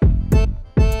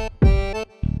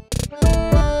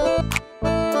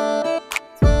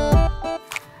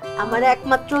 আমার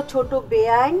একমাত্র ছোট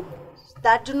বেআইন,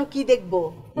 তার জন্য কি দেখবো?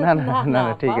 না না না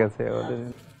ঠিক আছে।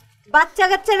 বাচ্চা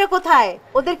কাচ্চারা কোথায়?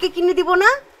 ওদেরকে কিনে দিব না?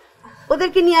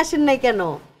 ওদেরকে নিয়ে আসেন নাই কেন?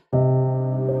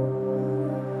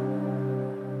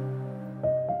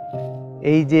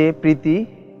 এই যে প্রীতি,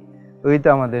 ওই তো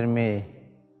আমাদের মেয়ে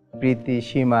প্রীতি,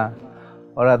 সীমা,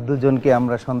 ওরা দুজনকে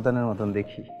আমরা সন্তানের মতন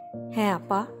দেখি। হ্যাঁ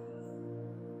আপা,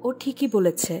 ও ঠিকই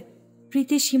বলেছে,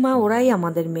 প্রীতি সীমা ওরাই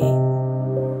আমাদের মেয়ে।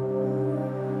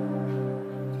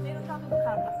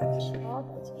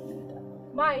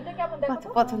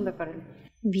 পছন্দ করেন?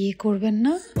 বিয়ে করবেন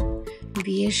না?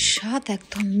 বিয়ের স্বাদ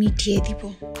একদম মিটিয়ে দিব।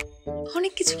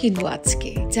 অনেক কিছু কিনবো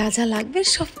আজকে, যা যা লাগবে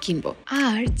সব কিনবো,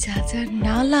 আর যা যা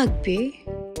না লাগবে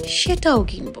সেটাও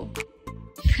কিনবো।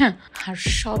 হ্যাঁ, আর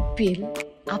সব বিল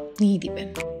আপনিই দিবেন।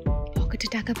 পকেটে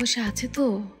টাকা পয়সা আছে তো?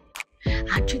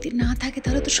 আর যদি না থাকে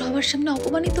তাহলে তো সবার সামনে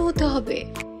অপমানিত হতে হবে।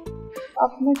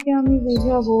 আপনাকে আমি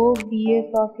বোঝাবো বিয়ে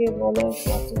কাকে বলে।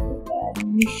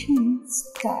 Mission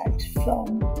start from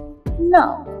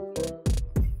now.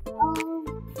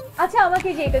 আচ্ছা আমাকে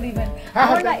যে এটা দিবেন,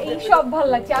 আমার না এই সব ভালো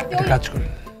লাগছে। আপনি কাজ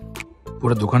করেন,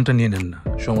 পুরো দোকানটা নিয়ে নেন না,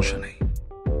 সমস্যা নেই।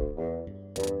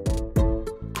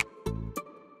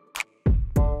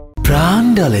 প্রাণ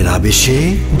ডালের আবেশে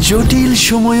জটিল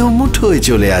সময়ও মুঠোয়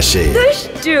চলে আসে।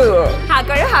 দুষ্টু, হা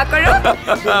করো হা করো।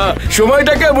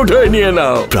 সময়টাকে মুঠোয় নিয়ে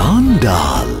নাও। প্রাণ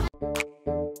ডাল।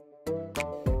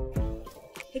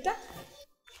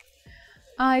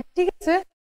 ঠিক আছে,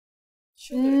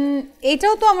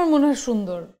 এটাও তো আমার মনে হয়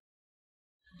সুন্দর।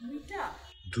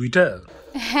 দুইটা?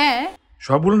 হ্যাঁ,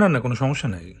 সবগুলো না, কোনো সমস্যা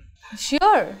নাই।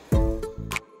 শিওর?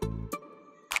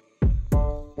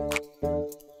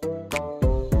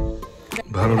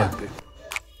 ভালো লাগবে।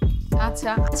 আচ্ছা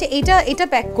আচ্ছা, এটা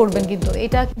প্যাক করবেন, কিন্তু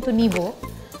এটা কিন্তু নিব।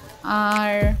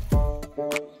 আর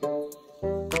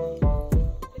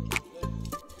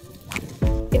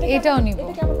এটাও নিব।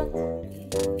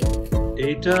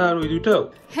 এইটা আর ওই দুইটাও?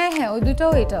 হ্যাঁ হ্যাঁ, ওই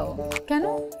দুটাও এটাও। কেন,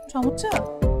 সমস্যা?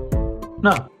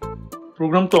 না,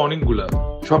 প্রোগ্রাম তো অনেকগুলা,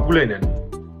 সবগুলাই নেন।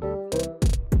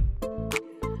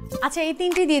 আচ্ছা, এই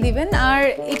তিনটে দিয়ে দিবেন। আর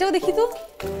এটাও দেখি তো।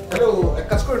 হ্যালো, এক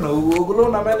কাজ করেন, ওগুলো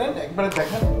নামে নেন, একবারে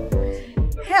দেখেন।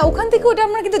 হ্যাঁ, ওখান থেকে ওটা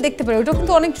আমরা কিন্তু দেখতে পারি। ওটা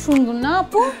কিন্তু অনেক সুন্দর না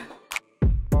আপু?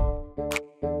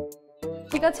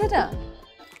 ঠিক আছে,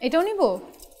 এটাও নিব।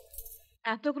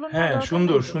 এতগুলো হ্যাঁ,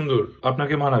 সুন্দর সুন্দর,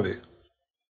 আপনাকে মানাবে।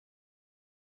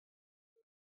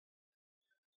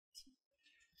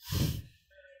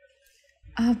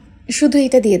 শুধু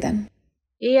এটা দিয়ে দেন।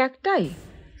 এই একটাই?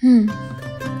 হুম।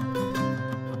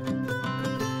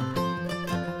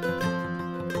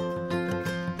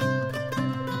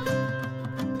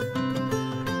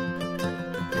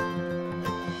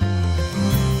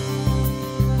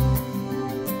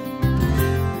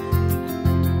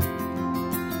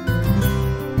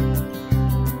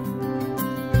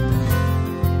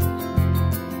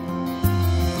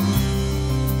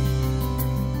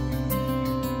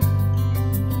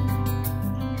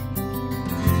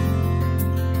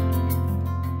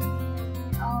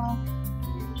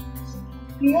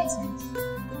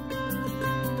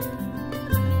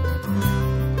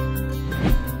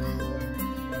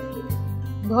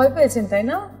 ভয় পেয়েছেন তাই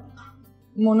না?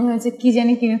 মনে হয়েছে কি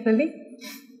জানি কিনে ফেলি।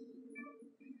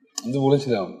 আমি তো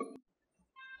বলেছিলাম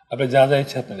আপনি যা যা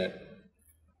ইচ্ছা আপনি নেন।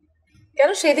 কেন,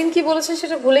 সেদিন কি বলেছেন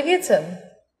সেটা ভুলে গিয়েছেন?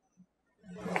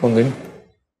 কোন দিন?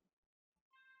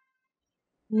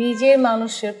 নিজের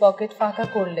মানুষের পকেট ফাঁকা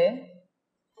করলে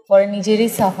পরে নিজেরই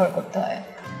সাফার করতে হয়।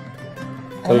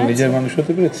 তাহলে নিজের মানুষ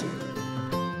হতে পেরেছি?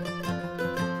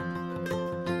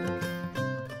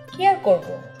 কি আর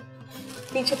করবো,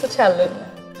 পিছু তো ছাড়লেন না।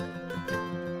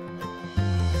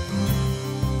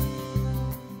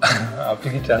 আপনি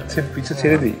কি চাচ্ছেন পিছু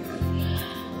ছেড়ে দিই?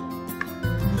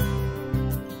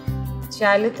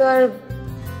 চাইলে তো আর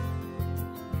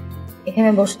এখানে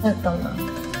বসে থাকতাম না।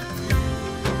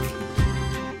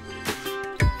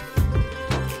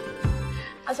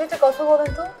 আচ্ছা, একটা কথা বলেন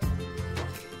তো,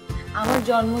 আমার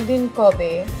জন্মদিন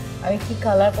কবে, আমি কি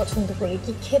কালার পছন্দ করি,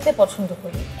 কি খেতে পছন্দ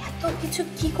করি, এত কিছু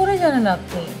কি করে জানেন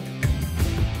আপনি?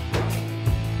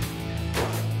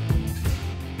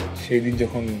 সেই দিন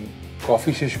যখন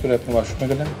কফি শেষ করে আপনি ওয়াশরুমে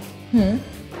গেলেন,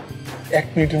 1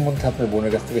 মিনিটের মধ্যে আপনার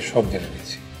বোনের কাছ থেকে সব জেনে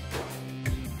নিয়েছি।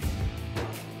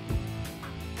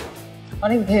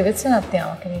 অনেক ভেবেছেন আপনি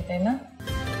আমাকে নিয়ে, তাই না?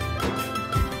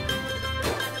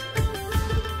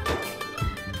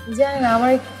 জানেন,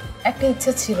 আমার একটা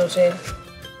ইচ্ছা ছিল যে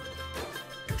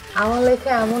আমার লাইফে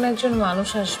এমন একজন মানুষ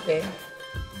আসবে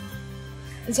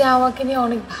যে আমাকে নিয়ে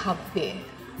অনেক ভাববে,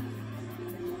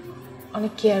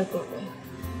 অনেক কেয়ার করবে।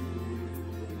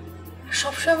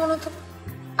 সবসময় মনে হতো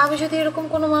আমি যদি এরকম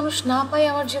কোনো মানুষ না পাই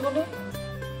আমার জীবনে,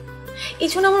 এই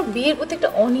জন্য আমার বিয়ের প্রতি একটা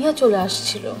অনীহা চলে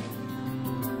আসছিল।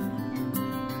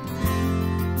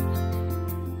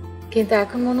 কিন্তু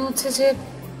এখন মনে হচ্ছে যে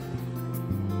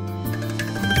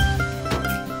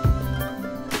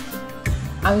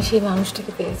আমি সেই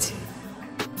মানুষটাকে পেয়েছি।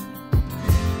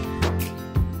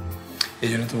 এই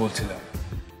জন্য তো বলছিলাম,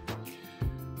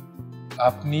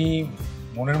 আপনি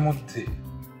মনের মধ্যে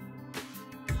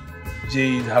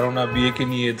যেই ধারণা বিয়েকে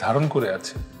নিয়ে ধারণ করে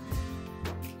আছে,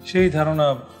 সেই ধারণা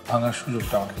ভাঙার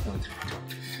সুযোগটা আমাকে করে দিন।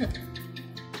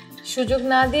 সুযোগ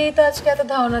না দিয়েই তো আজকে এত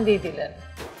ধারণা দিয়ে দিলেন,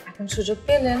 এখন সুযোগ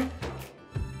পেলেন,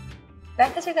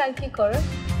 দেখা যাক আর কি করে।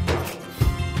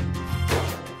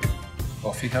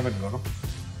 কফি খাবেন গরম?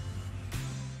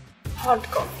 হট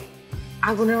কফি,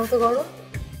 আগুনের মতো গরম।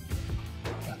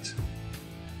 আচ্ছা,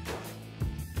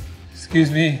 এক্সকিউজ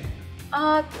মি।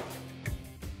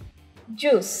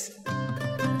 জুস।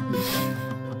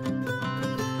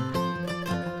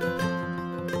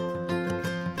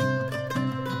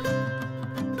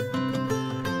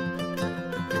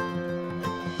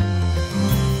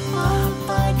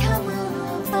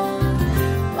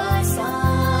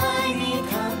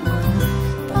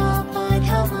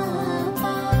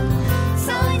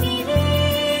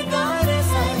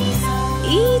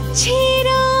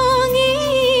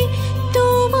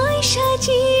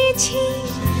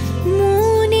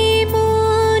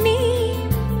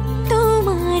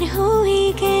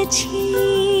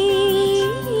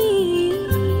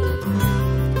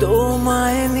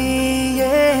 তোমায়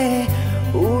নিয়ে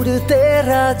উড়তে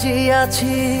রাজি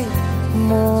আছি,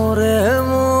 মোরে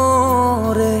মন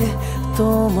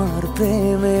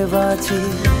প্রেমে বাঁচি।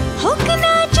 হোক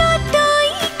না যতই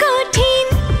কঠিন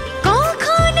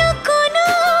কখনো কোনো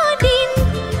দিন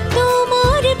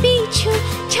তোমার পিছু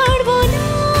ছাড়বো না।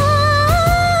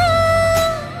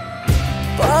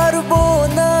 পারবো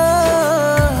না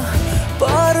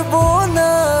পারবো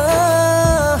না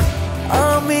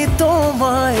আমি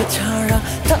তোমায় ছাড়া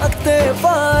থাকতে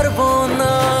পারবো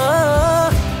না।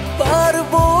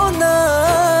 পারবো না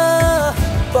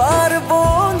পারবো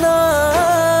না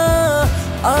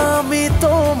আমি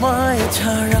তোমায়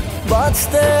ছাড়া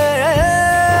বাঁচতে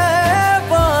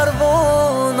পারবো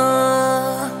না।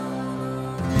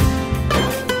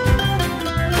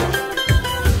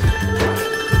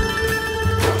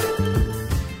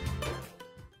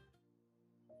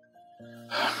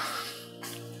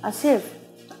 আসিফ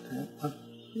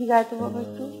তুমি গাইতে বাবা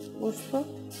একটু বসতো।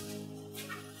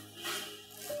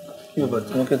 কি ব্যাপার,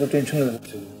 তোমাকে তো টেনশনে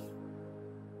যাচ্ছে?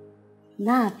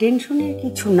 না টেনশনের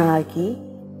কিছু না আর কি।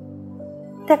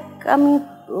 দেখ আমি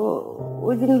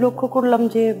ওই দিন লক্ষ্য করলাম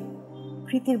যে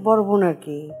প্রীতির বড় বোন আর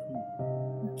কি,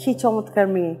 কি চমৎকার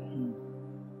মেয়ে,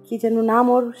 কি যেন নাম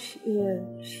ওর,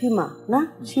 সীমা না?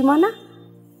 সীমা না?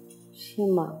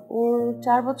 সীমা। ওর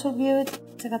 4 বছর বিয়ে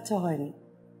হয়েছে, কাছে হয়নি।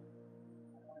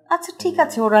 আচ্ছা ঠিক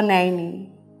আছে, ওরা নেয়নি।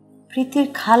 প্রীতির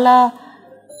খালা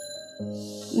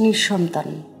নিঃসন্তান,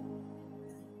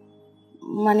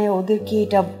 মানে ওদের কি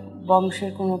এটা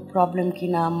বংশের কোনো প্রবলেম কি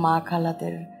না, মা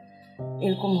খালাদের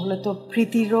এরকম হলে তো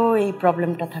প্রীতিরও এই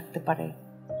প্রবলেমটা থাকতে পারে।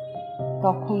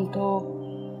 তখন তো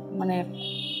মানে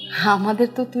আমাদের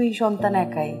তো তুই সন্তান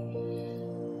একাই।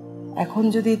 এখন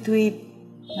যদি তুই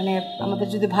মানে আমাদের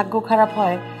যদি ভাগ্য খারাপ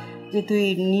হয় যে তুই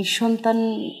নিঃসন্তান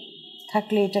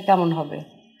থাকলে এটা কেমন হবে?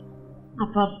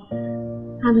 আপা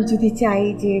আমি যদি চাই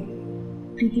যে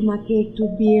প্রীতিমাকে একটু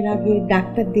বিয়ের আগে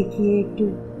ডাক্তার দেখিয়ে একটু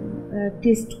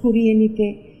টেস্ট করিয়ে নিতে,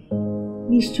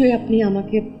 নিশ্চয়ই আপনি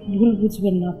আমাকে ভুল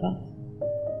বুঝবেন না আপা।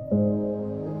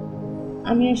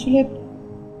 আমি আসলে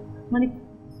মানে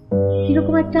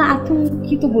কিরকম একটা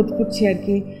আতঙ্কিত বোধ করছি আর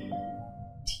কি।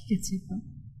 ঠিক আছে আপা,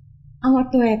 আমার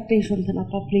তো একটাই সন্তান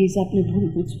আপা, প্লিজ আপনি ভুল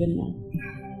বুঝবেন না।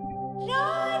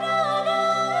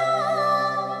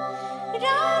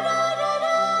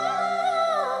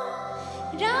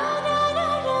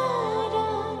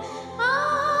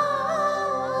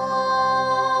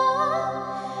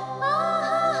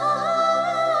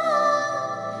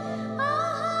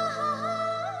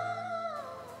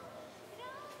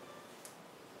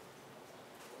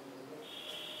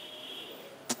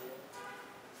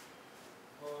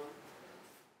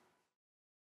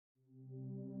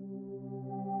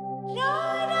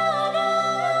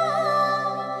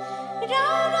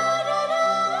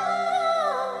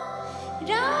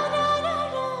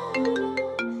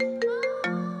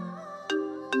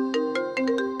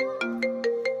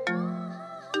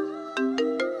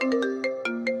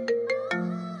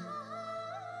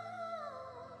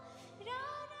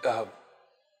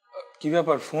 কি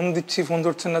ব্যাপার, ফোন দিচ্ছি ফোন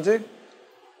ধরছেন না যে?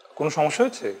 কোনো সমস্যা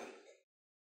হয়েছে?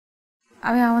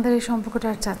 আমি আমাদের এই সম্পর্কটা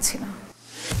আর চাচ্ছি না,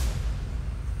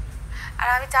 আর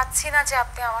আমি চাচ্ছি না যে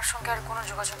আপনি আমার সঙ্গে আর কোনো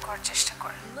যোগাযোগ করার চেষ্টা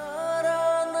করেন।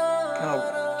 কেন,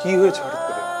 কি হয়েছে হঠাৎ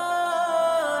করে?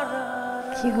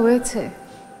 কি হয়েছে?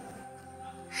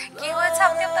 কি হয়েছে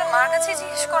আপনি আপনার মার কাছে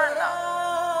জিজ্ঞেস করেন না।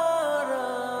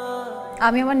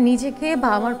 আমি আমার নিজেকে বা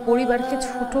আমার পরিবারকে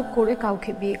ছোট করে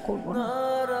কাউকে বিয়ে করব না।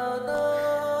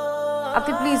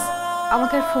 আপনি প্লিজ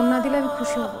আমাকে আর ফোন না দিলে আমি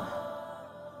খুশি হব।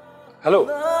 হ্যালো,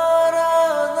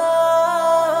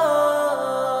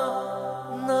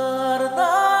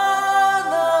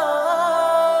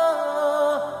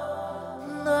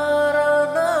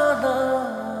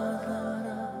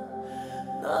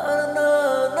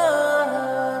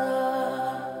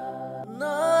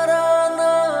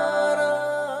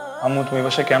 আম্মু তুমি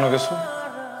বাসায় কেন গেছো?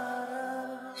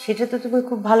 সেটা তো তুমি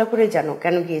খুব ভালো করে জানো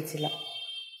কেন গিয়েছিলাম।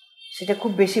 সেটা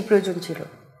খুব বেশি প্রয়োজন ছিল।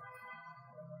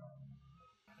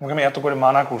 তোমাকে আমি এত করে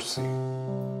মানা করছি,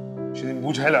 সেদিন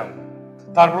বুঝাইলাম,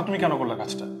 তারপর তুমি কেন করলা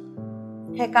কাজটা?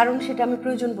 হ্যাঁ, কারণ সেটা আমি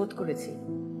প্রয়োজন বোধ করেছি।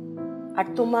 আর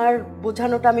তোমার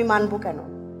বোঝানোটা আমি মানবো কেন?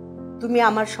 তুমি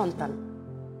আমার সন্তান,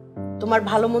 তোমার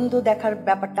ভালো মন্দ দেখার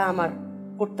ব্যাপারটা আমার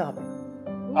করতে হবে।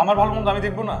 আমার ভালো মন্দ আমি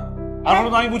দেখবো না? আর ভালো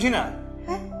আমি বুঝি না?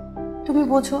 হ্যাঁ তুমি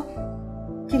বোঝো,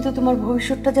 কিন্তু তোমার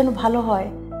ভবিষ্যৎটা যেন ভালো হয়,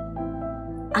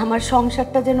 আমার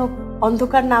সংসারটা যেন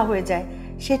অন্ধকার না হয়ে যায়,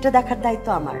 সেটা দেখার দায়িত্ব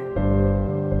আমার।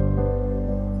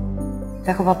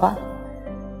 দেখো বাবা,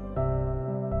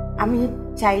 আমি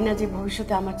চাই না যে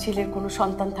ভবিষ্যতে আমার ছেলের কোনো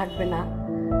সন্তান থাকবে না,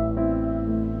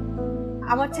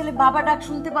 আমার ছেলে বাবা ডাক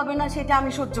শুনতে পাবে না, সেটা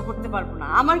আমি সহ্য করতে পারবো না।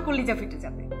 আমার কলিজা ফেটে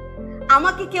যাবে।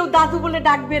 আমাকে কেউ দাদু বলে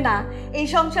ডাকবে না, এই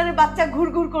সংসারে বাচ্চা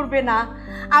ঘুরঘুর করবে না,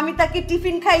 আমি তাকে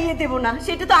টিফিন খাইয়ে দেবো না,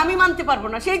 সেটা তো আমি মানতে পারবো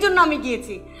না। সেই জন্য আমি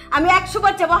গিয়েছি। আমি 100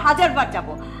 বার যাবো, 1000 বার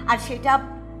যাবো। আর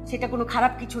সেটা কোনো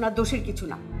খারাপ কিছু না, দোষের কিছু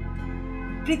না।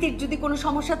 প্রীতির যদি কোনো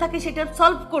সমস্যা থাকে সেটা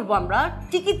সলভ করবো আমরা,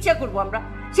 চিকিৎসা করবো আমরা,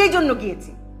 সেই জন্য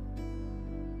গিয়েছি।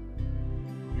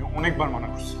 অনেকবার মানা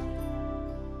করছি,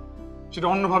 সেটা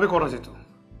অন্যভাবে করা যেত।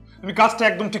 তুমি কাজটা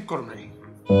একদম ঠিক করো নাই।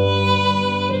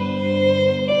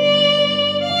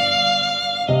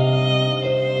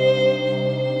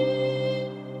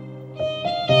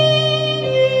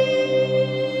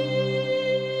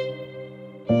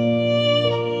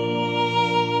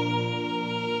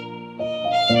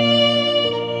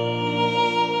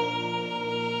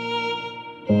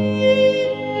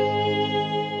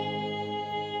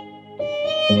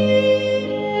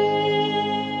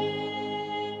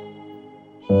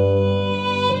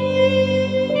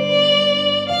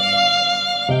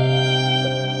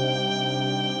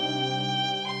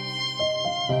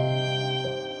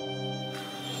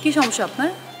 কি সমস্যা আপনার?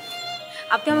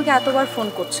 আপনি আমাকে এতবার ফোন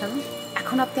করছেন,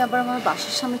 এখন আপনি আবার আমার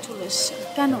বাসার সামনে চলে এসেছেন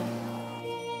কেন?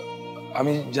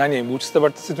 আমি জানি, বুঝতে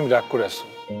পারতেছি তুমি রাগ করে আসো,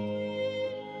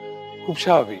 খুব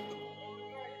স্বাভাবিক।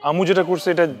 আমু যেটা করছে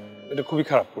এটা খুবই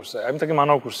খারাপ করছে, আমি তাকে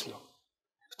মানাও করছিলাম,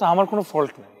 তো আমার কোনো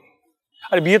ফল্ট নেই।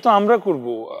 আর বিয়ে তো আমরা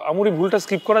করবো, আমুর এই ভুলটা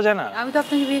স্কিপ করা যায় না। আমি তো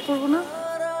আপনাকে বিয়ে করব না।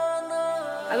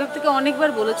 আমি আপনাকে অনেকবার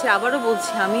বলেছি, আবারও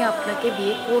বলছি, আমি আপনাকে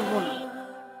বিয়ে করব না।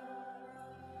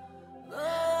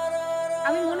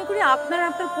 আমি মনে করি আপনার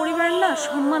পরিবারের না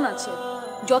সম্মান আছে,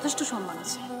 যথেষ্ট সম্মান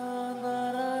আছে,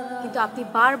 কিন্তু আপনি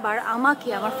বারবার আমাকে,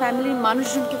 আমার ফ্যামিলির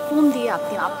মানুষজনকে ফোন দিয়ে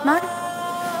আপনি আপনার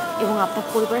এবং আপনার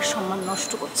পরিবারের সম্মান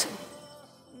নষ্ট করছেন।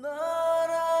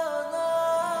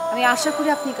 আমি আশা করি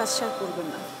আপনি কাজটা করবেন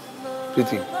না।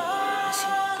 প্রীতি,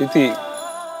 প্রীতি,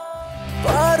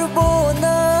 পারবো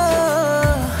না,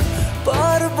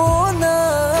 পারবো না,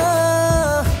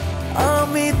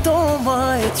 আমি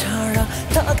তোমায় ছাড়া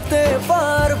থাকতে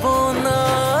পারবো না,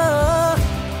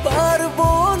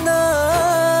 পারবো না,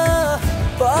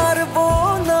 পারবো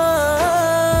না,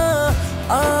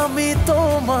 আমি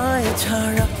তোমায়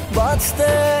ছাড়া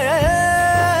বাঁচতে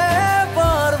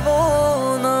পারবো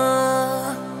না।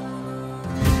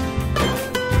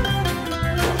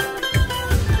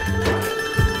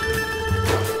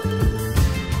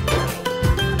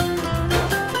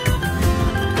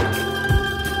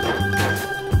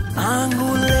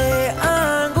 আঙ্গুলে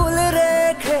আঙ্গুল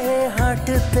রেখে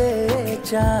হাঁটতে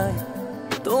চাই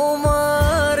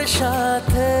তোমার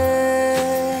সাথে,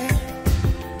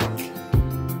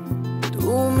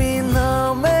 তুমি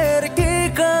নামের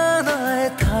ঠিকানায়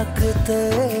থাকতে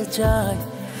চাই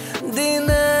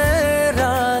দিনে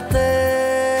রাতে।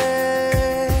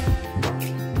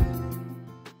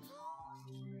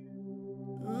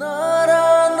 নারা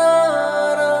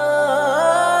নারা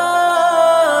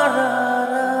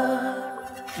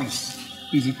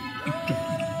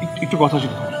একটু কথা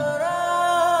ছিল।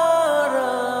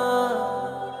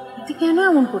 আপনি কেন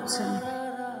এমন করছেন?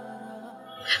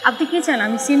 আপনি কি চান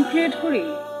আমি সিন ক্রিয়েট করি,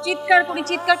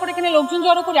 চিৎকার করে এখানে লোকজন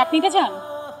জড়ো করি? আপনি এটা চান?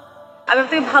 আমি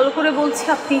আপনাকে ভালো করে বলছি,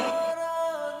 আপনি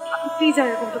প্লিজ আর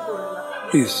এরকমটা করবেন না।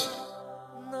 প্লিজ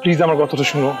প্লিজ আমার কথাটা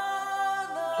শুনো।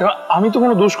 আমি তো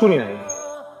কোনো দোষ করি নাই,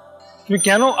 তুমি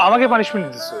কেন আমাকে পানিশমেন্ট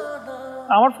দিচ্ছ?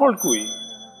 আমার ফল্ট কই?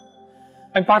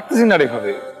 আমি পারতেছি না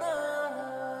এভাবে।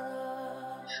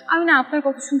 আমি না আপনার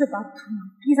কথা শুনতে বাধ্য না,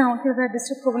 প্লিজ আমাকে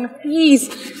ডিস্টার্ব করবেন না, প্লিজ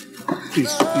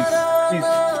প্লিজ প্লিজ প্লিজ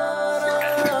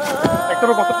একটা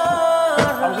কথা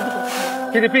আমি যদি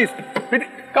প্রীতি please, Preity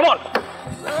come on,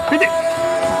 Preity.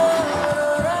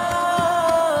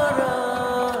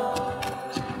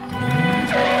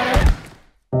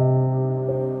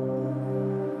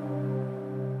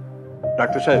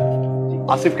 Doctor সাহেব,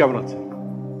 আসিফ কেমন আছে?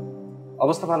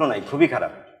 অবস্থা ভালো নাই, খুবই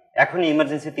খারাপ। এখনই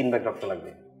ইমার্জেন্সি 3 ব্যাগ রক্ত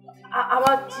লাগবে।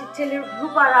 আমার ছেলের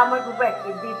গ্রুপ আর আমার গ্রুপ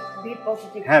একই, বি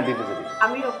পজিটিভ। হ্যাঁ, বি পজিটিভ।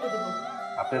 আমি রক্ত দেব।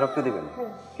 আপনি রক্ত দিবেন?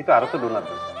 কিন্তু আরো তো ডোনার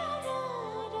দরকার।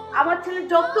 আমার ছেলে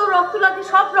যত রক্ত লাগে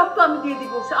সব রক্ত আমি দিয়ে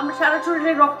দিব, আমরা সারা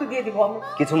শরীরে রক্ত দিয়ে দিব।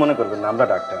 কিছু মনে করবেন না, আমরা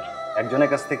ডাক্তার, একজনের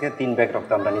কাছ থেকে 3 ব্যাগ রক্ত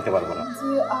আমরা নিতে পারবো না।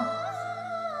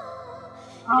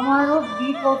 আমারও বি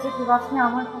পজিটিভ, আপনি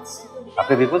আমার কাছে।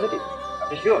 আপনি বি পজিটিভ?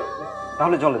 আপনি শিওর?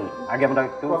 তাহলে চলেন আগে আমরা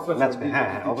একটু ম্যাচ করি। হ্যাঁ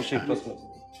হ্যাঁ, অবশ্যই।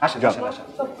 আসেন আসেন আসেন।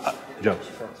 যাও,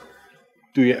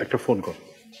 তুই একটা ফোন কর।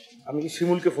 আমি কি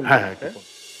শিমুলকে ফোন? হ্যাঁ হ্যাঁ, একটা ফোন।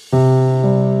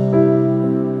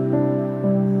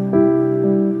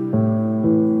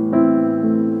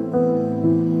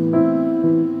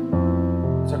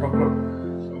 আচ্ছা ডক্টর,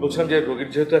 বলছিলাম যে রোগীর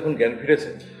যেহেতু এখন জ্ঞান ফিরেছে,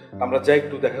 আমরা যাই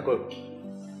একটু দেখা করব।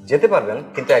 যেতে পারবেন,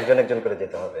 কিন্তু একজন একজন করে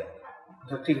যেতে হবে।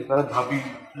 ঠিক আছে, তাহলে ভাবি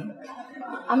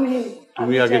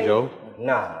তুমি আগে যাও।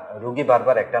 না, রোগী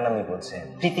বারবার একটা নামই বলছে।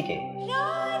 প্রীতিকে?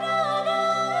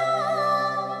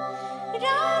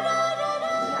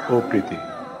 ও প্রীতি।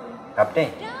 আপনি?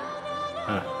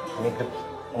 হ্যাঁ, আমি একটু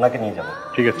ওনাকে নিয়ে যাবো।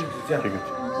 ঠিক আছে, ঠিক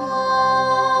আছে,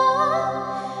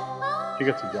 ঠিক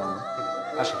আছে, যাও না।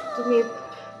 আসো। তুমি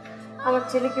আমার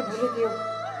ছেলেকে বলে দিও,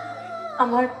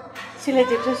 আমার ছেলে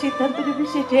যেটা সিদ্ধান্ত নেবে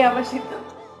সেটাই আমার সিদ্ধান্ত।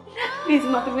 প্লিজ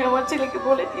মা, তুমি আমার ছেলেকে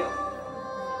বলে দিও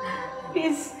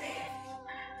প্লিজ।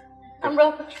 আমরা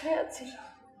অপেক্ষায় আছি।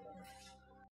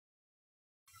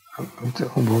 আমি তো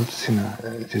এখন বলছি না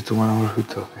যে তোমার আমার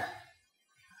হইতে হবে,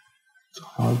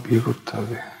 আমার বিয়ে করতে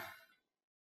হবে।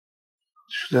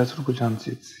 শুধু এতটুকু জানছি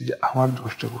যে আমার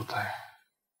দোষটা কোথায়।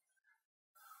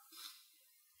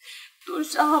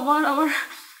 দোষটা আমার আমার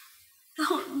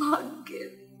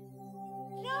ভাগ্যের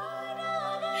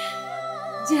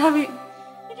যে আমি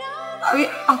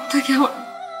আপনাকে আমার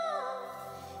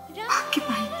ভাগ্যে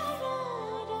পাই।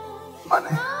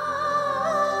 মানে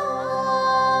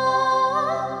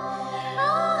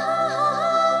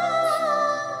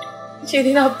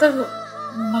সেদিন আপনার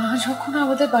মা যখন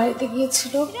আমাদের বাড়িতে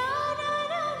গিয়েছিল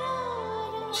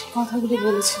সে কথাগুলি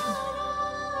বলেছিল,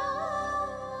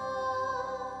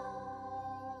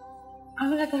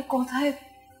 আমি না তার কথায়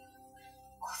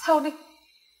অনেক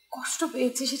কষ্ট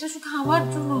পেয়েছি। সেটা শুধু আমার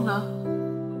জন্য না,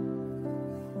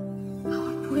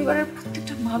 আমার পরিবারের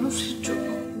প্রত্যেকটা মানুষের জন্য।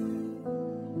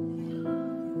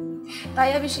 তাই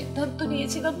আমি সিদ্ধান্ত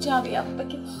নিয়েছিলাম যে আমি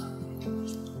আপনাকে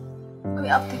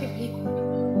বিয়ে করব,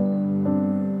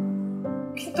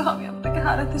 কিন্তু আমি আপনাকে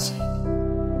হারাতে চাই।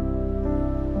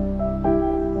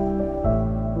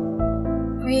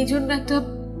 আমি এই জন্য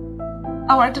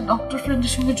আমার একটা ডক্টর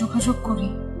ফ্রেন্ডের সঙ্গে যোগাযোগ করি,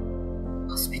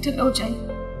 হসপিটালেও যাই,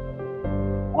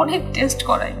 অনেক টেস্ট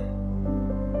করাই।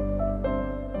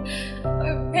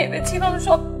 আমি ভেবেছিলাম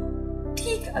সব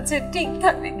ঠিক আছে, ঠিক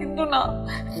থাকবে, কিন্তু না।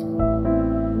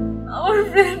 আমার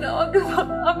ফ্রেন্ড আমাকে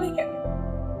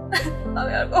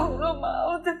আমি আর কখনো মা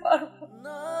হতে পারবো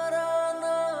না।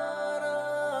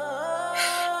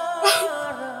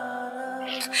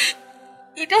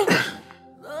 এটা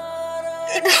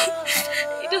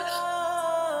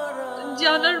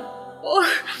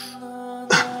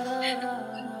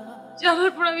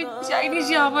জানার পর আমি চাইনি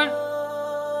যে আমার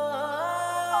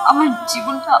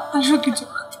জীবনটা আপনার সাথে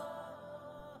জড়াতে।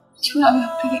 আমি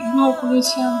আপনাকে ইগনোর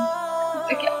করেছি, আমি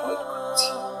আপনাকে অ্যাভয়েড করেছি।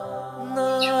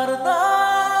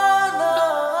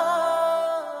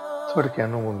 তোমার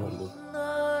কেন মনে হলো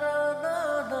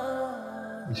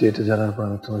যে এটা জানার পর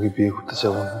আমি তোমাকে বিয়ে করতে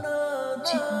চাবো না?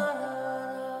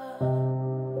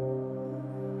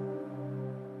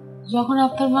 যখন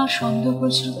আপনার মা সন্দেহ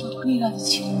করেছিল তখনই রাজি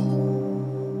ছিল,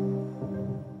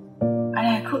 আর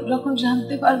এখন যখন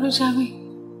জানতে পারবে যে আমি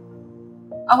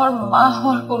আমার মা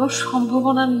হওয়ার কোনো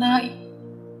সম্ভাবনা নাই,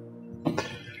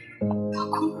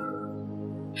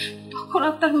 তখন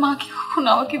আপনার মা কি কখনো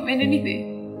আমাকে মেনে নিবে?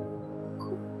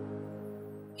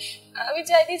 আমি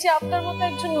চাইনি যে আপনার মতো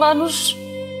একজন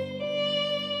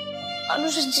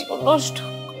মানুষের জীবন নষ্ট।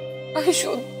 আমি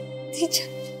সত্যি চাই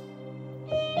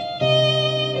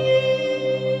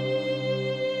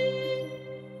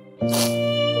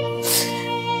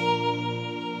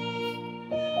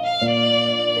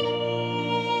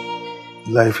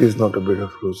life is not a bed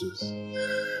of roses.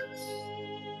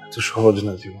 এত সহজ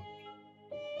না জীবন,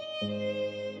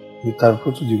 তারপর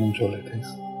তো জীবন চলে। তাই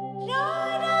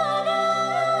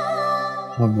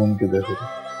তোমার বোনকে দেখো,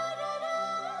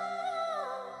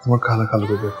 তোমার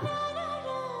খালাকে দেখো,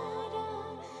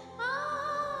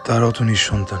 তারাও তো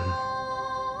নিঃসন্তান।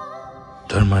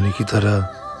 তার মানে কি তারা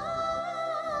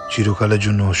চিরকালের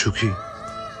জন্য অসুখী?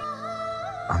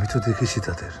 আমি তো দেখেছি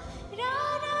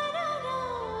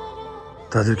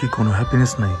তাদের কি কোনো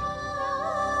হ্যাপিনেস নাই?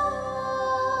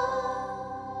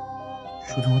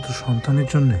 শুধুমাত্র সন্তানের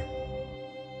জন্যে?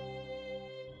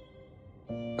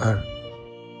 আর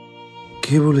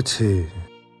কে বলেছে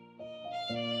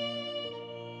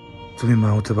তুমি মা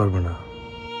হতে পারবে না?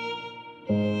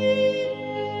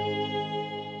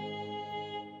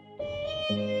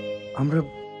 আমরা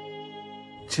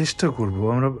চেষ্টা করব,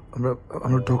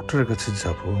 আমরা ডক্টরের কাছে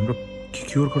যাব, আমরা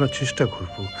কিওর করার চেষ্টা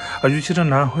করব। আর যদি সেটা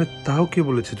না হয়, তাও কে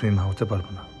বলেছে তুমি মা হতে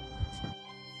পারবে না?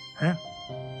 হ্যাঁ,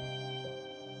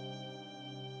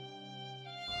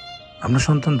 আমরা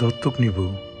সন্তান দত্তক নিব।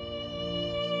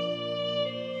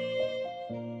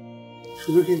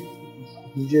 শুধু কি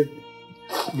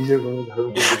নিজের গর্ভে ধারণ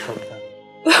করবে সন্তান?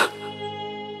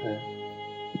 হ্যাঁ,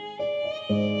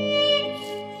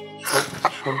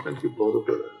 সন্তানকে বড়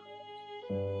করা।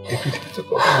 এই পৃথিবীতে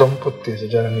কত দম্পতি আছে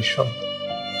যারা নিঃসন্তান,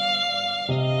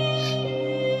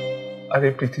 আর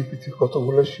এই পৃথিবীতে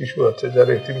কতগুলো শিশু আছে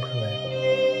যারা এতিমখানায়।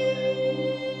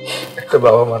 একটা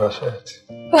বাবা মার আশায় আছে।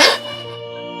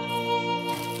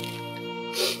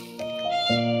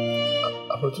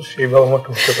 আমরা তো সেই বাবা মা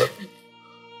ঠুকতে পারি।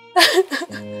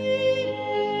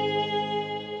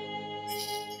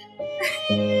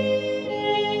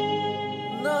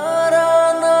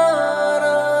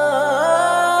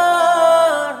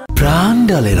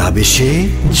 প্রাণডালের আবেশে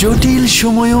জটিল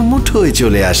সময়ও মুঠোয়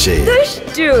চলে আসে।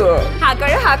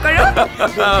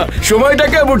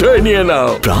 সময়টাকে মুঠোয় নিয়ে নাও।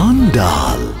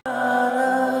 প্রাণডাল।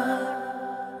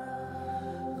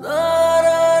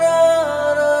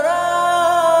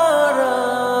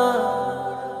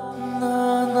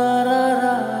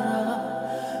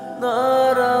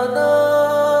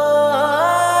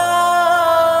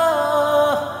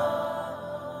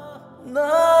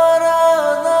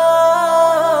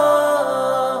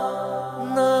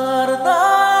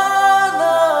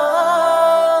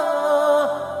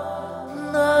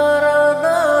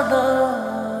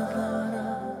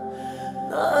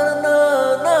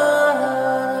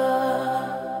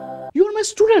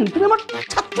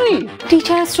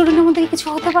 টিচার স্টুডেন্টের মধ্যে কিছু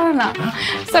হতে পারে না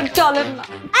স্যার, চলেন না।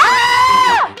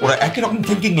 ওরা একই রকম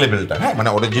থিংকিং লেভেলটা, হ্যাঁ মানে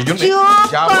ওরা যে জন্য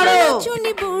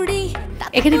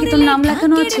এখানে কি তোর নাম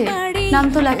লেখানো আছে? নাম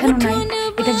তো লেখানো নাই।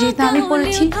 এটা যেহেতু আমি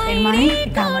বলেছি এর মানে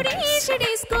এটা আমার।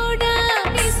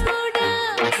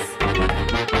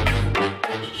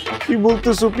 কি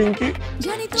বলতেছো পিঙ্কি?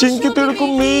 চিঙ্কি তো এরকম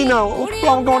মেয়ে না, ও তো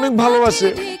আমাকে অনেক ভালোবাসে।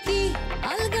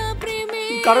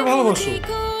 কারে ভালোবাসো?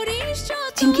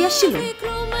 চিঙ্কি আসছিল।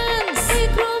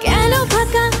 কেন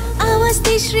ফাঁকা আওয়াজ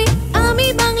দেশরে, আমি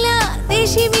বাংলা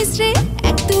দেশি মিশ্রে,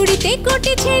 এক তুড়িতে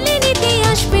কোটি ছেলে নিতে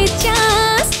আসবে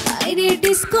চান্স। হাইরে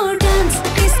disco dance,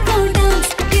 disco dance,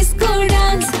 disco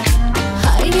dance,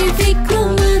 হাইরে ফেক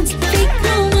রোম্যান্স, ফেক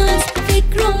রোম্যান্স।